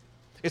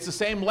 It's the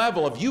same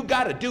level of, you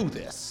got to do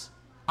this.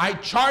 I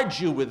charge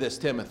you with this,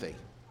 Timothy.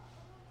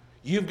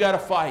 You've got to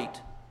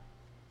fight.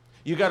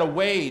 You've got to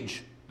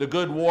wage the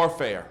good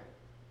warfare.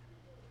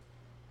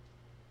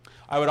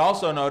 I would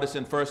also notice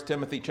in 1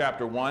 Timothy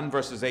chapter 1,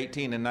 verses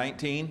 18 and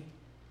 19,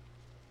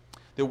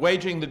 that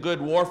waging the good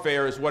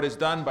warfare is what is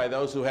done by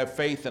those who have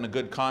faith and a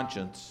good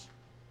conscience.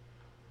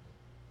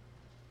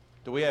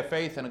 Do we have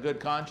faith and a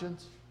good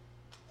conscience?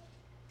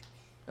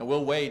 And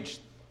we'll wage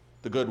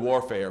the good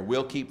warfare.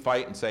 We'll keep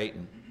fighting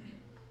Satan.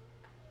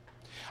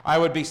 I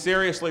would be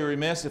seriously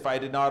remiss if I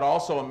did not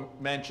also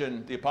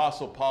mention the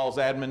Apostle Paul's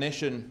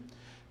admonition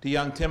to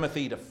young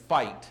Timothy to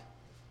fight.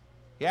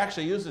 He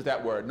actually uses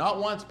that word, not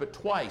once but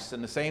twice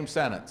in the same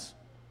sentence.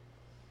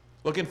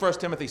 Look in 1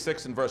 Timothy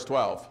 6 and verse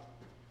 12.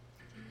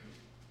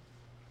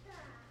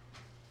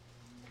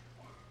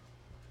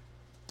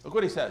 Look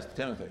what he says to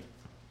Timothy.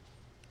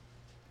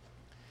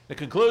 The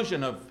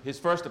conclusion of his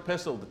first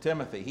epistle to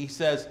Timothy, he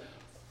says,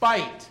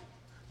 fight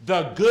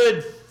the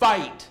good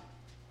fight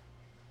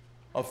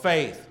of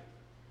faith.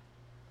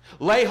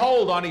 Lay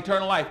hold on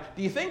eternal life.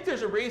 Do you think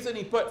there's a reason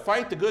he put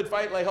fight the good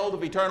fight, lay hold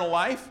of eternal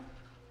life?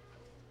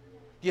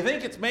 Do you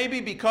think it's maybe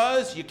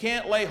because you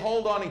can't lay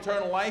hold on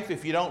eternal life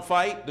if you don't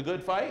fight the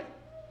good fight?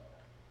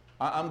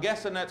 I'm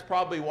guessing that's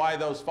probably why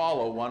those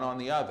follow one on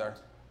the other.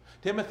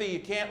 Timothy, you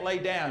can't lay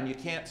down. You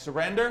can't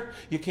surrender.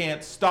 You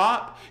can't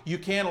stop. You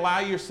can't allow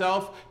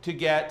yourself to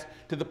get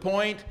to the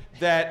point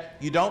that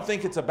you don't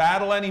think it's a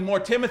battle anymore.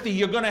 Timothy,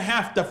 you're going to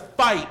have to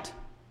fight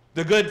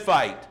the good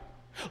fight.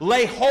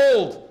 Lay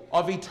hold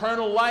of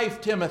eternal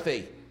life,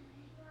 Timothy,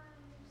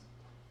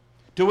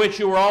 to which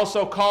you were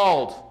also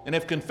called and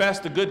have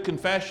confessed a good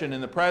confession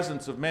in the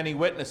presence of many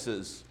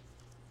witnesses.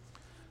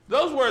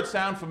 Those words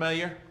sound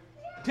familiar.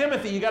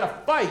 Timothy, you got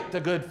to fight the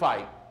good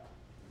fight.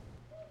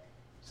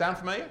 Sound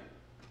familiar?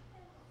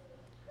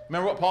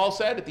 Remember what Paul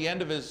said at the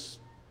end of his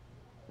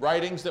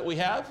writings that we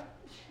have?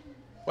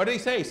 What did he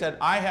say? He said,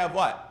 I have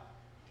what?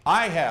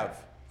 I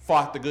have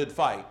fought the good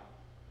fight.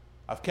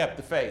 I've kept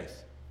the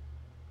faith.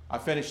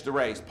 I've finished the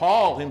race.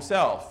 Paul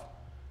himself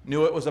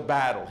knew it was a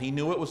battle. He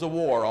knew it was a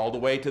war all the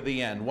way to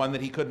the end, one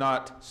that he could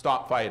not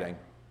stop fighting.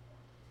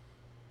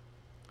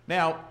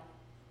 Now,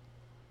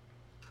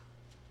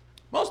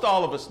 most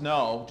all of us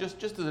know,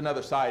 just as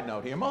another side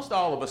note here, most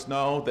all of us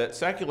know that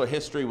secular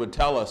history would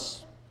tell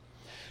us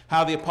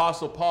how the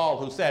Apostle Paul,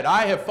 who said,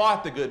 I have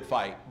fought the good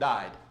fight,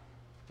 died,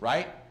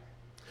 right?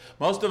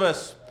 Most of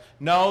us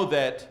know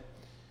that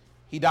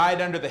he died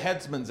under the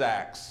headsman's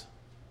axe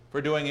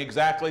for doing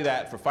exactly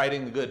that, for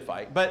fighting the good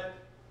fight. But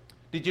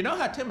did you know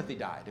how Timothy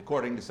died,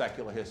 according to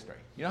secular history?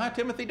 You know how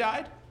Timothy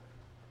died?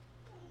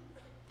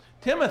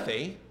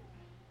 Timothy,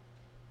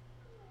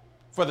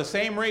 for the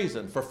same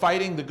reason, for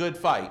fighting the good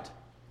fight,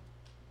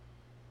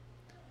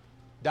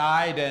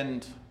 died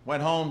and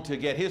went home to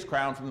get his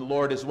crown from the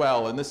Lord as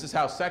well. And this is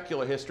how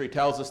secular history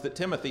tells us that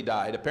Timothy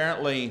died.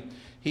 Apparently,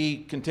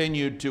 he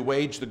continued to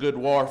wage the good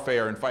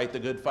warfare and fight the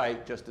good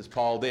fight just as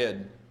Paul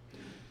did.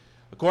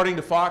 According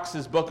to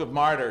Fox's Book of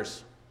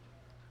Martyrs,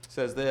 it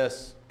says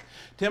this,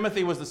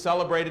 Timothy was the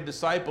celebrated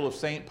disciple of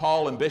St.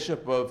 Paul and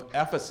Bishop of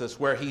Ephesus,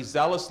 where he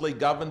zealously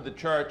governed the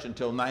church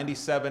until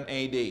 97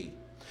 AD.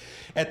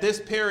 At this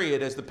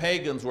period, as the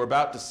pagans were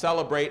about to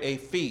celebrate a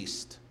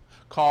feast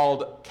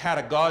called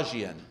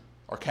Catagogian,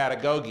 or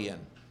Catagogian,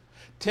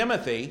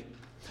 Timothy,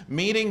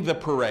 meeting the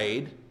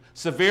parade,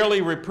 severely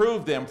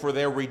reproved them for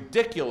their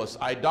ridiculous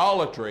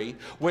idolatry,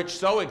 which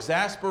so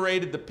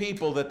exasperated the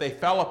people that they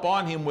fell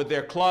upon him with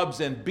their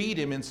clubs and beat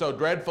him in so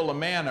dreadful a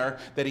manner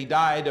that he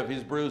died of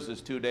his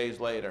bruises 2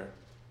 days later.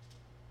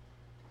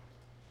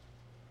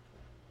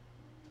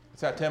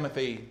 That's how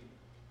Timothy,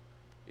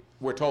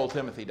 we're told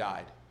Timothy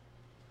died.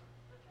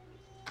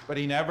 But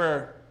he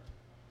never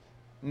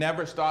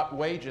stopped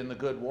waging the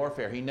good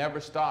warfare. He never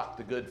stopped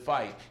the good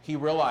fight. He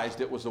realized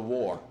it was a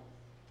war.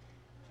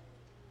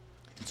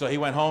 So he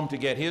went home to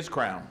get his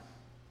crown.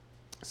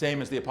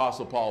 Same as the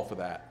Apostle Paul for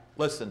that.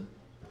 Listen,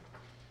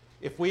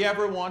 if we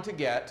ever want to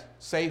get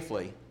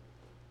safely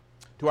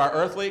to our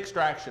earthly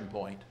extraction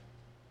point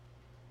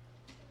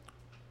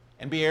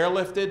and be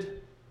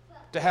airlifted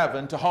to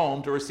heaven, to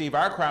home, to receive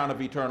our crown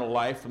of eternal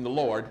life from the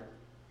Lord,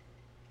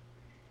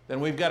 then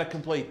we've got to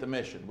complete the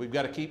mission. We've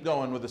got to keep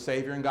going with the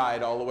Savior and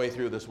Guide all the way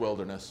through this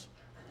wilderness.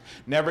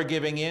 Never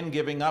giving in,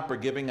 giving up, or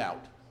giving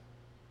out.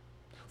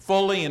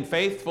 Fully and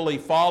faithfully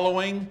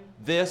following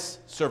this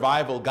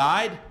survival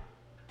guide,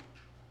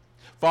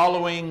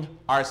 following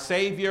our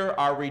Savior,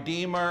 our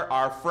Redeemer,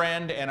 our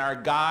friend, and our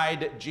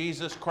guide,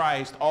 Jesus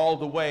Christ, all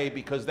the way,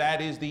 because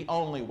that is the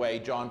only way,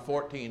 John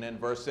 14 and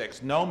verse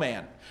 6. No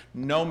man,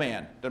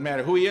 doesn't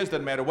matter who he is,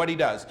 doesn't matter what he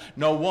does,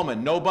 no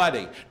woman,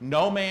 nobody,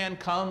 no man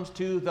comes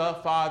to the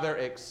Father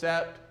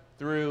except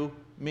through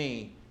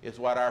me, is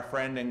what our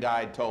friend and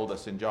guide told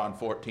us in John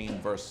 14,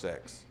 verse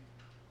 6.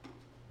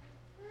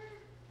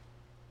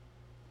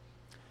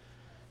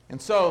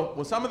 And so,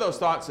 with some of those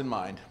thoughts in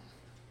mind,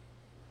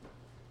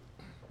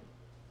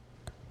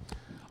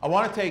 I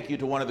want to take you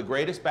to one of the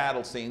greatest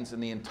battle scenes in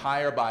the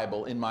entire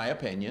Bible, in my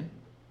opinion.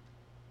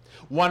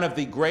 One of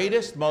the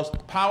greatest,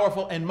 most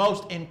powerful, and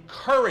most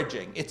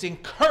encouraging, it's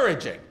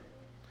encouraging,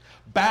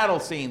 battle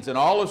scenes in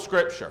all of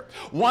Scripture.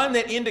 One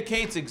that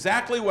indicates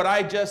exactly what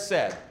I just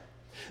said.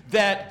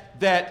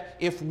 That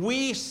if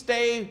we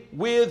stay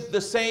with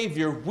the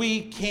Savior,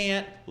 we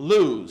can't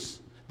lose.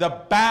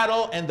 The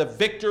battle and the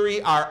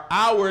victory are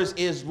ours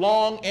as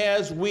long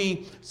as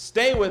we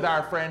stay with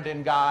our friend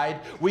and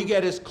guide. We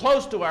get as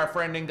close to our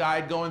friend and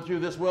guide going through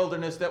this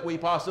wilderness that we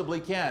possibly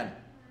can.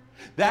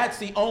 That's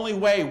the only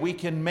way we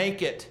can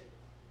make it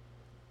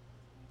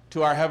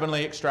to our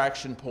heavenly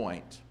extraction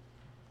point.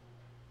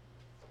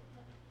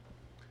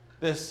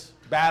 This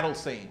battle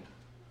scene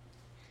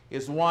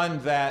is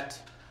one that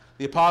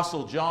the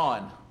Apostle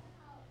John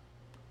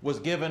was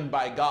given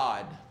by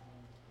God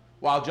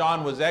while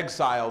John was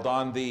exiled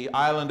on the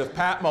island of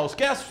Patmos.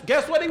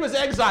 Guess what he was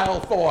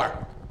exiled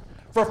for?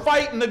 For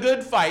fighting the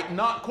good fight and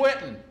not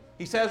quitting.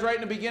 He says right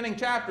in the beginning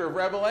chapter of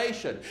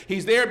Revelation.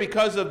 He's there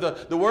because of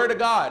the Word of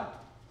God.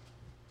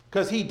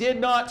 Because he did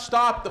not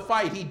stop the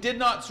fight. He did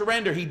not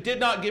surrender. He did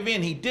not give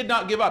in. He did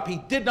not give up. He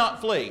did not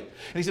flee.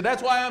 And he said,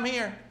 that's why I'm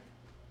here.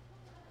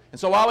 And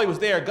so while he was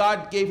there,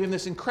 God gave him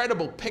this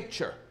incredible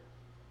picture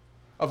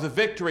of the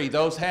victory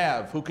those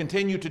have who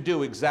continue to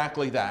do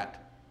exactly that.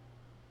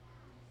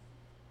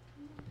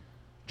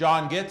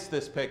 John gets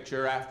this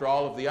picture after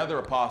all of the other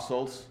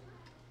apostles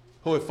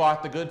who have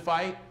fought the good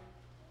fight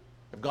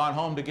have gone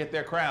home to get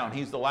their crown.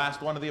 He's the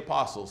last one of the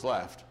apostles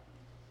left.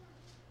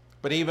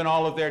 But even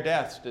all of their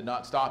deaths did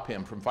not stop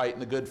him from fighting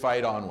the good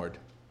fight onward.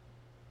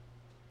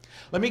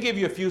 Let me give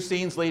you a few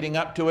scenes leading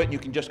up to it, and you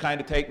can just kind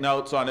of take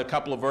notes on a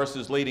couple of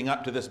verses leading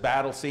up to this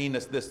battle scene.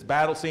 This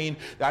battle scene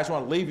that I just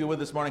want to leave you with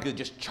this morning because it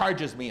just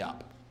charges me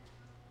up.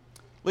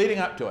 Leading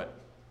up to it.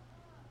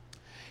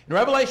 In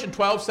Revelation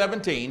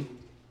 12:17,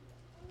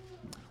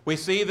 we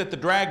see that the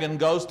dragon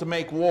goes to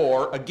make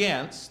war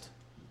against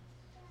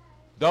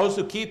those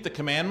who keep the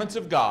commandments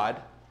of God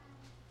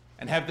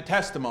and have the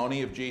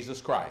testimony of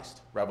Jesus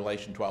Christ.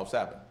 Revelation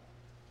 12:7.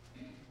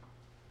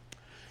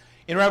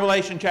 In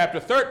Revelation chapter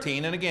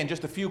 13, and again,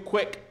 just a few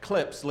quick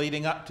clips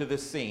leading up to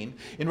this scene.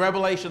 In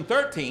Revelation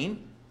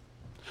 13,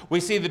 we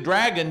see the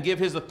dragon give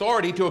his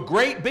authority to a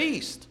great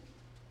beast,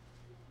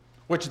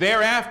 which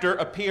thereafter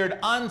appeared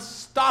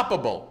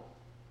unstoppable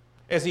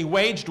as he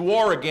waged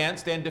war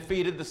against and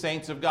defeated the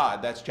saints of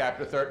God. That's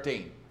chapter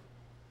 13.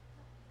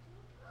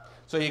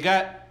 So you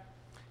got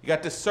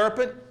this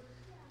serpent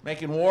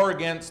making war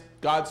against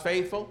God's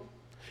faithful.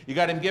 You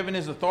got him giving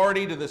his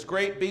authority to this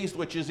great beast,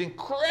 which is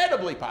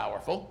incredibly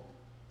powerful.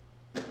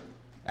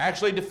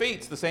 Actually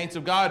defeats the saints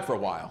of God for a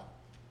while.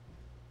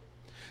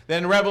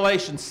 Then in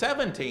Revelation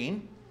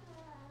 17,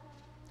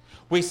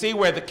 we see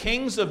where the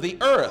kings of the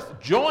earth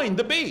join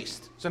the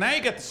beast. So now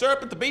you got the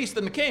serpent, the beast,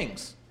 and the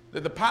kings.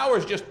 The power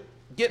is just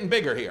getting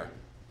bigger here.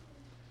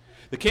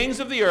 The kings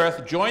of the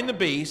earth join the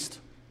beast,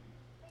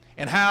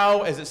 and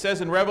how, as it says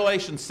in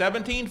Revelation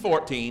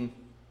 17:14,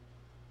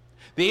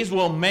 these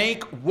will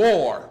make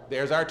war.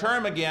 There's our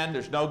term again.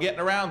 There's no getting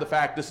around the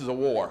fact this is a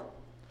war.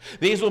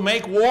 These will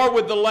make war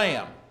with the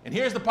Lamb. And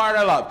here's the part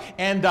I love.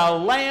 And the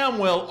Lamb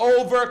will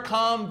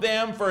overcome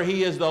them, for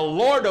he is the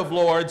Lord of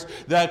lords,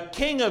 the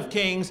King of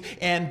kings,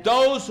 and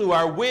those who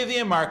are with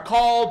him are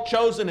called,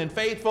 chosen, and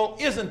faithful.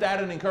 Isn't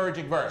that an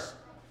encouraging verse?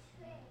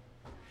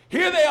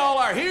 Here they all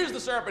are. Here's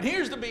the serpent.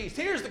 Here's the beast.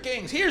 Here's the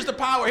kings. Here's the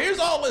power. Here's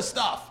all this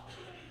stuff.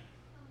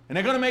 And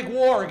they're going to make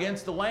war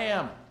against the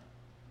Lamb,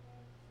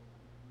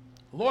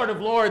 Lord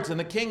of lords and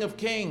the King of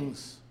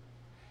kings,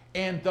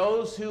 and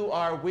those who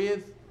are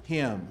with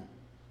him,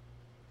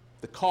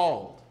 the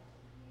called,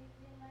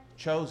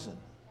 chosen,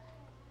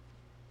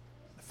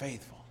 the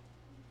faithful.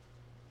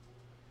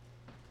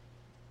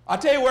 I'll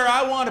tell you where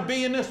I want to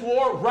be in this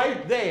war,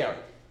 right there.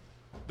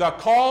 The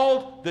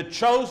called, the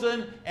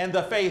chosen, and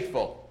the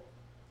faithful.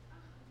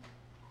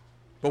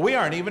 But we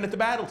aren't even at the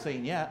battle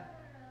scene yet.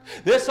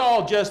 This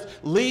all just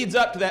leads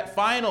up to that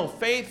final,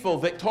 faithful,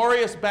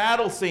 victorious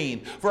battle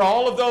scene for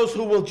all of those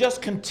who will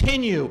just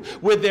continue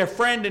with their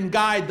friend and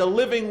guide, the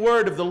living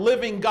word of the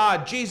living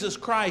God, Jesus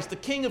Christ, the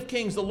King of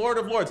kings, the Lord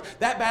of lords.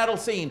 That battle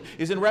scene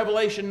is in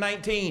Revelation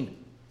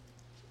 19.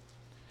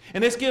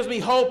 And this gives me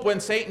hope when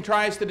Satan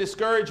tries to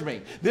discourage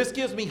me. This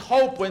gives me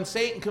hope when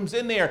Satan comes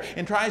in there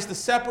and tries to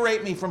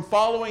separate me from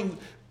following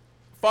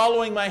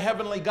my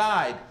heavenly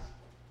guide.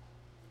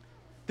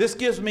 This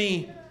gives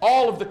me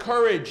all of the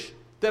courage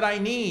that I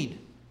need.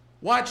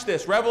 Watch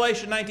this,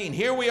 Revelation 19.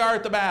 Here we are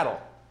at the battle.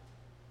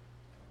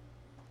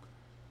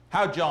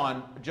 How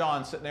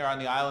John sitting there on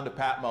the island of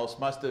Patmos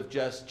must have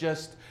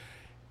just,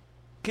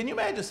 can you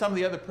imagine some of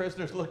the other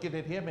prisoners looking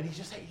at him and he's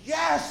just saying,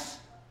 yes!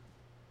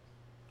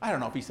 I don't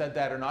know if he said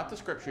that or not. The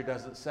scripture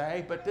doesn't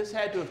say, but this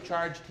had to have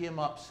charged him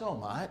up so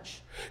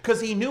much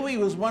because he knew he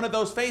was one of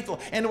those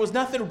faithful, and there was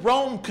nothing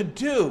Rome could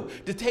do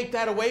to take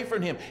that away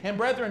from him. And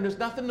brethren, there's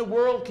nothing the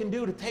world can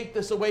do to take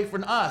this away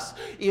from us.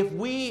 If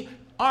we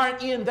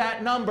aren't in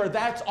that number,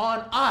 that's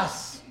on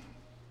us.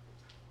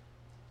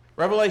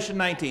 Revelation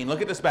 19,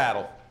 look at this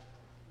battle.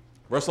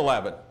 Verse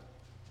 11.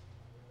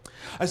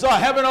 I saw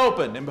heaven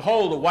opened, and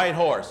behold, a white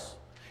horse,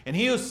 and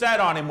he who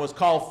sat on him was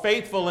called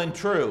Faithful and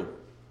True.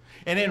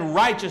 And in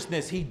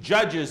righteousness he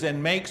judges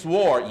and makes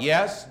war.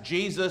 Yes,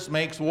 Jesus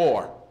makes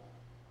war.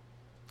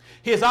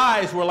 His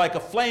eyes were like a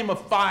flame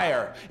of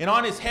fire, and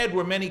on his head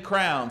were many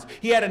crowns.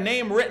 He had a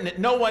name written that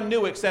no one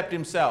knew except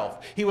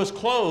himself. He was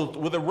clothed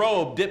with a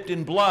robe dipped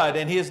in blood,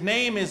 and his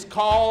name is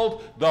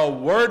called the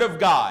Word of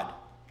God.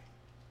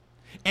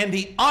 And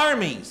the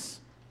armies,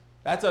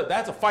 that's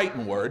a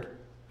fighting word,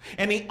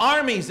 and the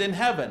armies in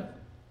heaven,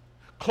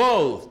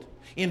 clothed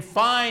in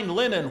fine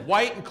linen,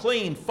 white and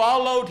clean,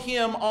 followed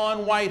him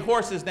on white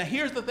horses. Now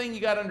here's the thing you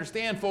got to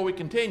understand before we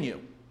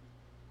continue.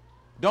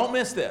 Don't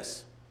miss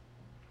this.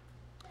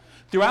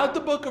 Throughout the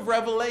book of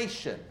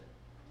Revelation,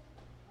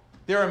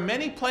 there are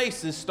many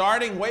places,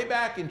 starting way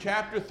back in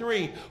chapter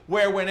 3,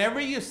 where whenever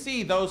you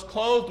see those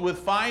clothed with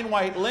fine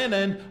white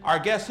linen are,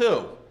 guess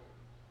who?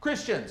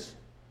 Christians.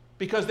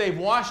 Because they've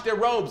washed their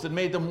robes and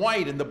made them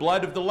white in the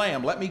blood of the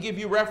Lamb. Let me give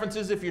you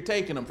references if you're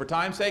taking them. For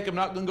time's sake, I'm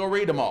not going to go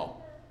read them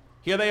all.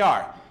 Here they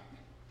are.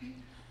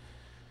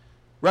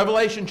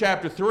 Revelation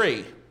chapter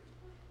 3,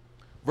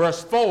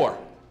 verse 4,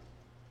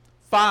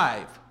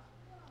 5,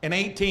 and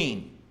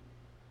 18.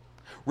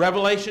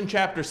 Revelation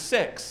chapter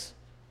 6,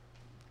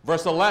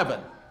 verse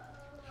 11.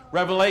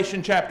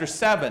 Revelation chapter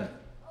 7,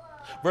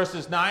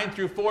 verses 9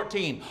 through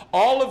 14.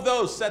 All of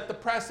those set the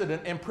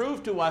precedent and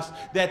prove to us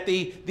that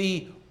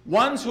the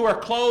ones who are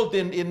clothed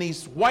in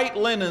these white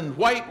linen,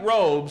 white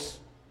robes,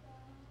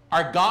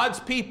 are God's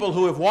people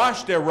who have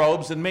washed their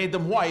robes and made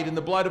them white in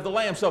the blood of the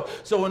Lamb. So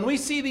when we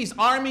see these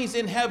armies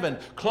in heaven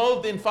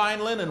clothed in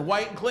fine linen,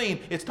 white and clean,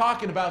 it's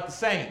talking about the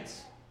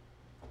saints.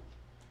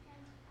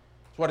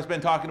 It's what it's been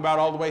talking about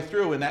all the way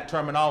through in that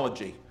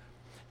terminology.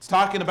 It's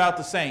talking about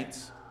the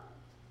saints.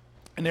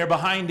 And they're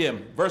behind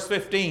him. Verse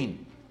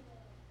 15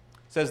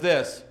 says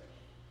this,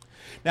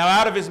 Now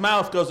out of his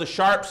mouth goes a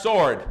sharp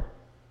sword,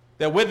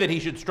 that with it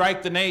he should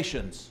strike the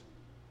nations.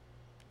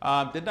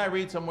 Didn't I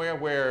read somewhere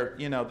where,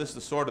 this is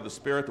the sword of the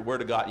Spirit, the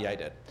Word of God? Yeah, I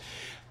did.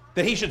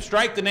 That he should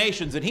strike the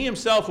nations, and he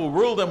himself will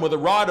rule them with a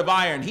rod of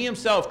iron. He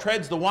himself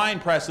treads the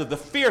winepress of the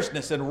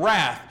fierceness and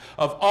wrath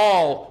of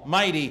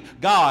Almighty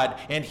God.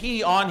 And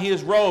he on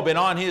his robe and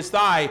on his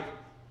thigh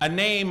a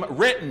name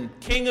written,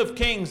 King of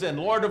Kings and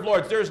Lord of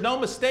Lords. There's no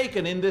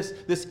mistaking in this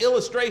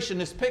illustration,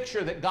 this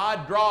picture that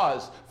God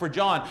draws for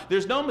John.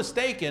 There's no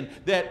mistaking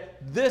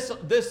that this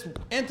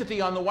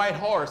entity on the white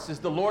horse is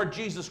the Lord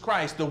Jesus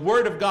Christ, the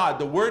Word of God.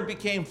 The Word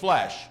became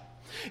flesh.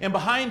 And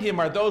behind him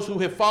are those who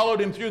have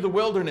followed him through the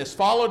wilderness,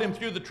 followed him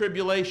through the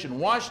tribulation,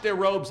 washed their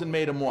robes and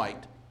made them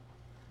white.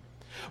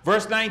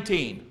 Verse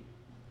 19,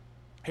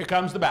 here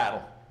comes the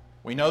battle.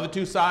 We know the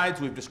two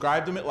sides. We've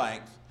described them at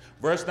length.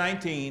 Verse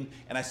 19,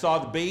 and I saw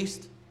the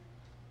beast,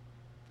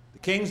 the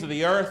kings of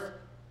the earth,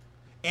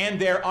 and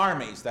their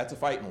armies, that's a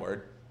fighting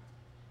word,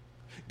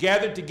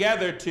 gathered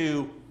together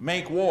to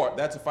make war,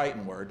 that's a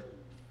fighting word,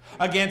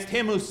 against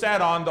him who sat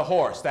on the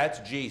horse, that's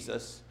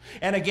Jesus,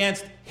 and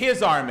against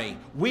his army.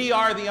 We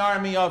are the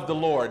army of the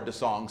Lord, the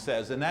song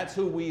says, and that's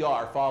who we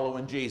are,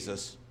 following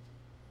Jesus.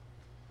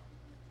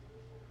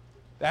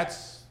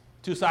 That's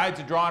two sides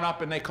are drawn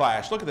up and they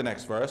clash. Look at the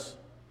next verse.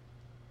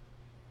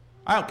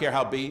 I don't care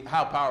how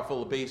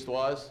powerful the beast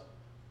was.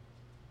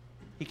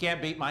 He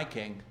can't beat my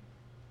king.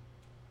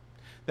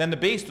 Then the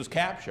beast was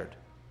captured,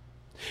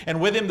 and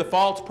with him the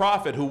false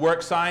prophet who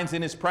worked signs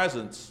in his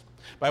presence,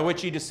 by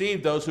which he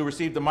deceived those who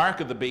received the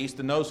mark of the beast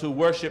and those who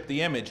worshiped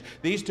the image.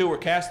 These two were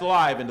cast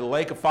alive into the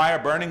lake of fire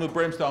burning with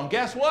brimstone.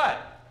 Guess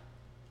what?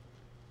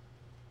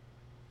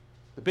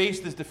 The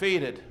beast is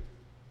defeated.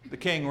 The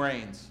king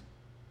reigns.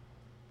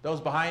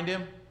 Those behind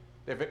him,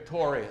 they're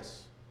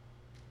victorious.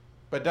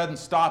 But it doesn't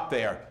stop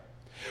there.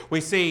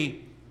 We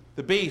see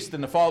the beast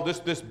and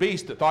this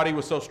beast that thought he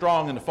was so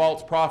strong and the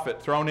false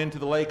prophet thrown into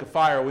the lake of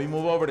fire. We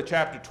move over to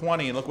chapter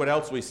 20 and look what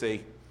else we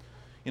see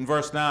in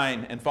verse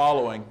 9 and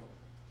following.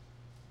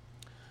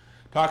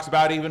 Talks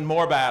about even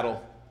more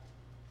battle.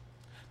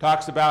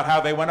 Talks about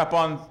how they went up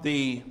on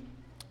the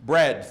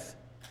breadth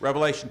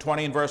Revelation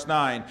 20 and verse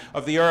 9,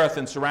 of the earth,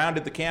 and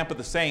surrounded the camp of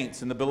the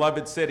saints in the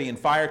beloved city, and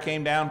fire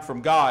came down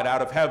from God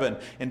out of heaven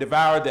and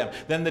devoured them.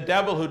 Then the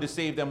devil who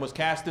deceived them was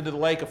cast into the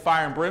lake of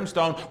fire and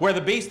brimstone, where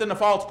the beast and the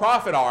false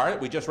prophet are,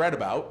 that we just read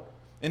about,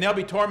 and they'll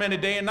be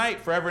tormented day and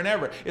night forever and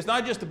ever. It's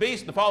not just the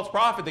beast and the false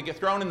prophet that get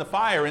thrown in the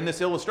fire in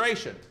this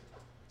illustration.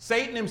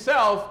 Satan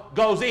himself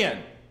goes in.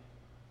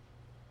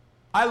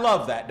 I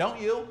love that, don't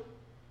you?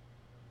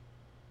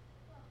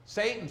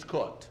 Satan's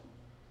cooked.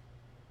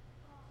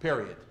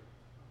 Period.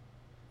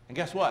 And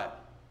guess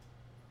what?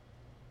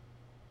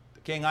 The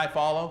king I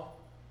follow,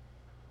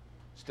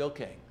 still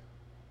king.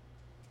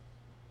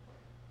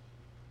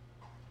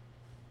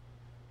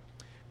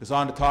 Goes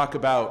on to talk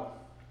about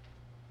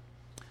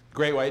the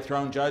great white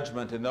throne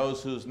judgment and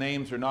those whose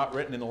names are not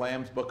written in the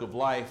Lamb's book of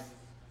life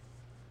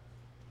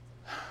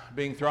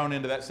being thrown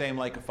into that same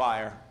lake of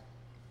fire.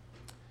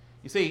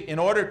 You see, in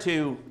order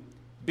to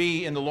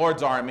be in the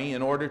Lord's army,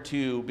 in order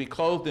to be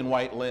clothed in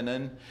white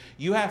linen,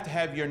 you have to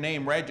have your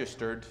name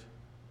registered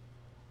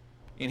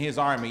in his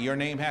army. Your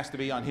name has to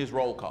be on his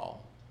roll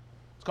call.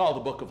 It's called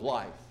the Book of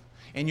Life.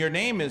 And your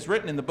name is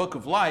written in the Book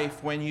of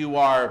Life when you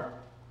are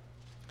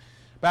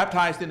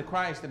baptized into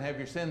Christ and have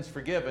your sins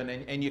forgiven,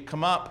 and you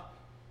come up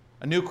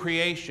a new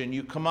creation.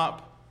 You come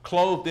up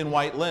clothed in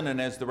white linen,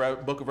 as the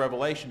book of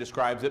Revelation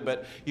describes it,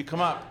 but you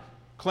come up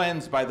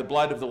cleansed by the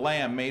blood of the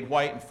Lamb, made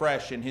white and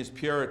fresh in his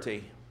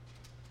purity.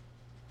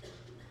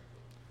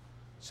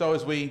 So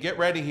as we get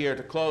ready here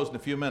to close in a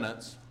few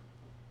minutes,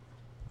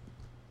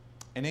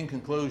 and in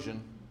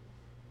conclusion,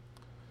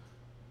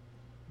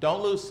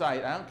 don't lose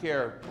sight, I don't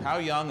care how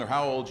young or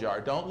how old you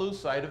are, don't lose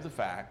sight of the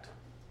fact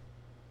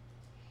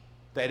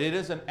that it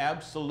is an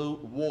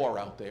absolute war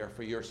out there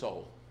for your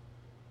soul.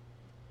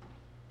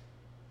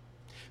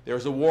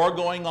 There's a war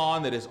going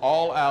on that is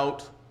all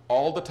out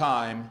all the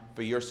time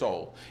for your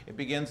soul. It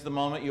begins the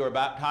moment you are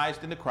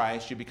baptized into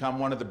Christ. You become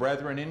one of the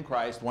brethren in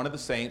Christ, one of the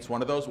saints,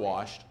 one of those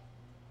washed.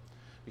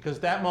 Because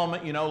at that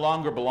moment you no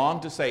longer belong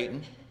to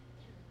Satan,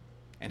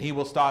 and he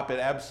will stop at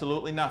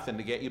absolutely nothing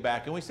to get you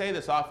back. And we say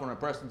this often when a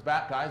person's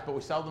baptized, but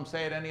we seldom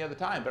say it any other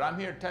time. But I'm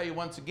here to tell you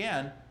once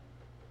again,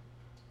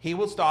 he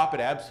will stop at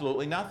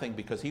absolutely nothing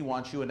because he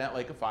wants you in that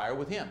lake of fire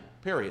with him,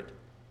 period.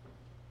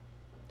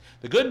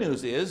 The good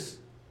news is,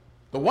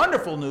 the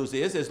wonderful news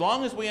is, as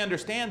long as we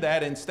understand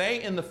that and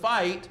stay in the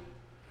fight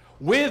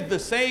with the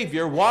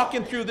Savior,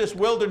 walking through this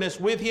wilderness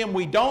with him,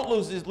 we don't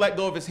let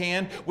go of his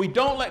hand. We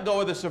don't let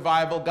go of the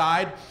survival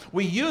guide.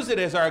 We use it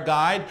as our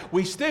guide.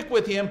 We stick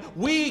with him.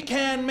 We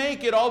can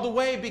make it all the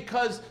way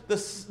because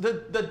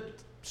the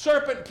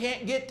serpent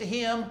can't get to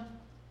him.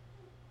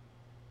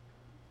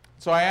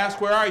 So I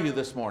ask, where are you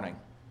this morning?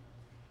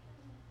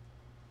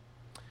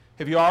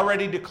 Have you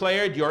already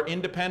declared your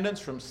independence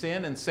from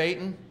sin and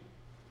Satan?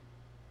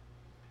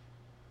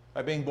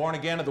 By being born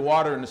again of the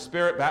water and the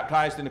Spirit,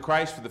 baptized into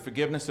Christ for the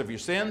forgiveness of your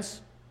sins?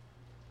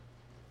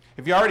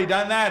 Have you already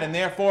done that and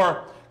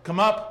therefore come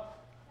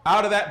up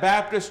out of that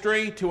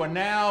baptistry to a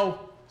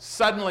now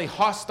suddenly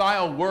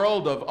hostile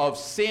world of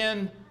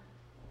sin,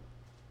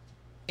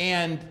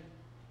 and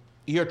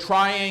you're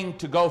trying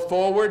to go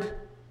forward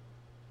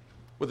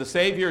with the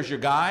Savior as your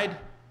guide?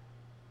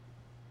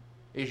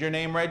 Is your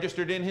name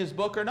registered in his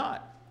book or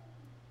not?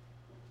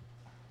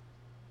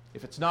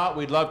 If it's not,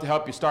 we'd love to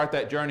help you start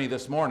that journey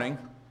this morning.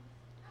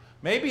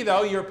 Maybe,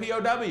 though, you're a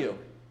POW.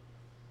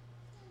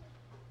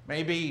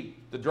 Maybe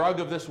the drug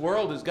of this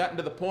world has gotten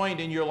to the point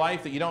in your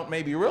life that you don't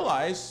maybe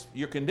realize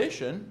your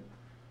condition.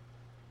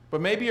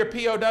 But maybe you're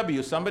a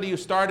POW, somebody who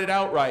started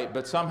out right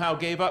but somehow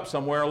gave up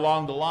somewhere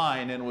along the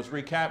line and was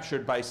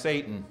recaptured by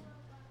Satan.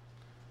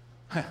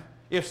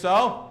 If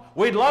so,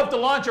 we'd love to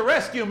launch a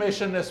rescue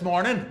mission this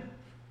morning.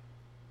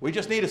 We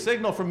just need a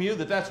signal from you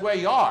that that's where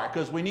you are,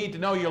 because we need to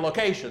know your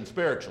location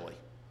spiritually.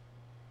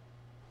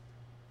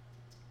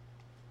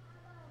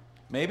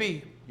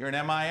 Maybe you're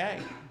an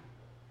MIA.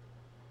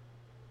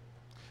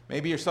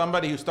 Maybe you're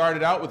somebody who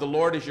started out with the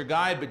Lord as your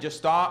guide but just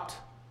stopped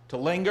to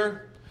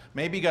linger.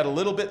 Maybe you got a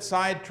little bit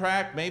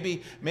sidetracked.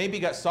 Maybe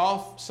got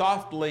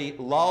softly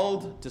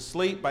lulled to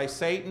sleep by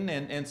Satan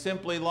and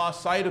simply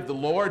lost sight of the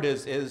Lord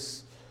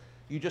as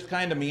you just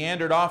kind of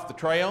meandered off the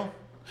trail.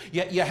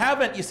 Yet you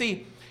haven't, you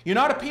see, you're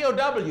not a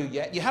POW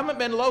yet. You haven't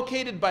been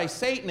located by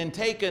Satan and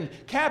taken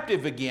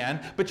captive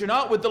again, but you're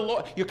not with the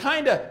Lord. You're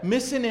kind of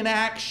missing in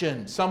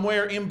action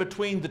somewhere in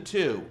between the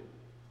two.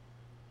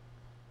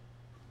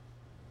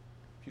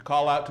 If you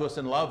call out to us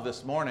in love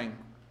this morning,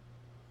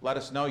 let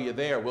us know you're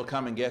there. We'll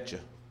come and get you.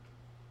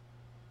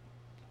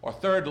 Or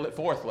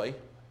fourthly,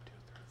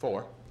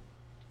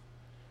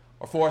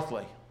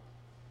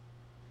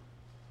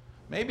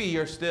 maybe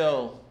you're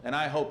still, and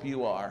I hope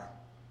you are,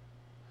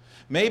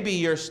 maybe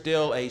you're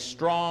still a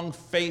strong,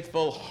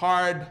 faithful,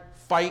 hard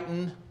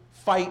fighting,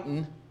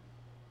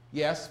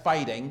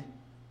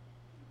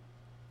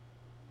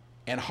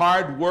 and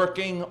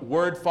hard-working,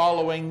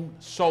 word-following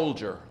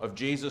soldier of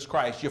Jesus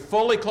Christ. You're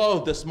fully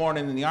clothed this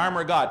morning in the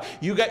armor of God.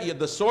 You got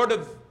the sword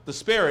of the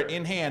Spirit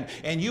in hand,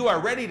 and you are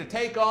ready to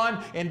take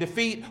on and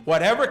defeat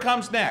whatever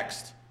comes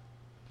next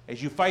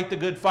as you fight the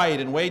good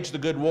fight and wage the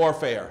good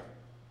warfare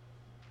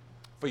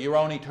for your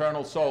own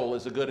eternal soul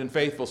as a good and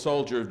faithful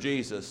soldier of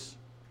Jesus.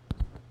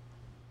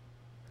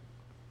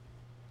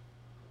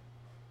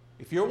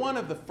 If you're one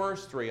of the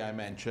first three I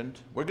mentioned,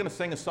 we're going to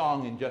sing a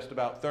song in just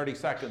about 30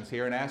 seconds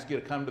here and ask you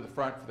to come to the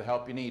front for the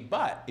help you need.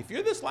 But if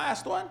you're this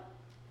last one,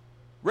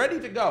 ready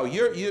to go,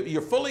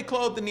 you're fully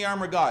clothed in the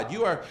armor of God,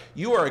 you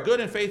are a good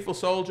and faithful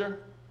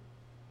soldier,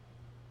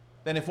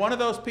 then if one of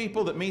those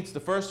people that meets the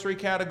first three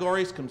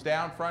categories comes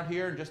down front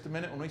here in just a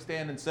minute when we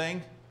stand and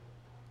sing,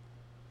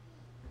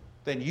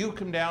 then you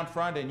come down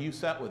front and you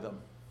sit with them.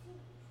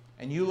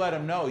 And you let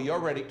them know you're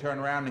ready to turn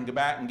around and go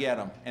back and get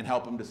them and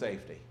help them to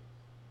safety.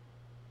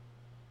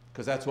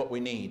 Because that's what we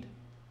need.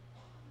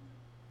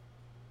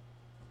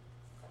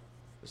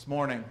 This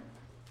morning,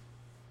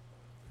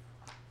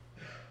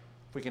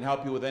 if we can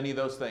help you with any of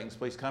those things,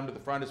 please come to the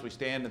front as we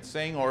stand and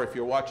sing, or if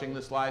you're watching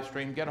this live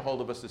stream, get a hold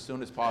of us as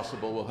soon as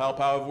possible. We'll help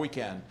however we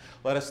can.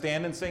 Let us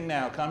stand and sing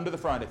now. Come to the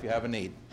front if you have a need.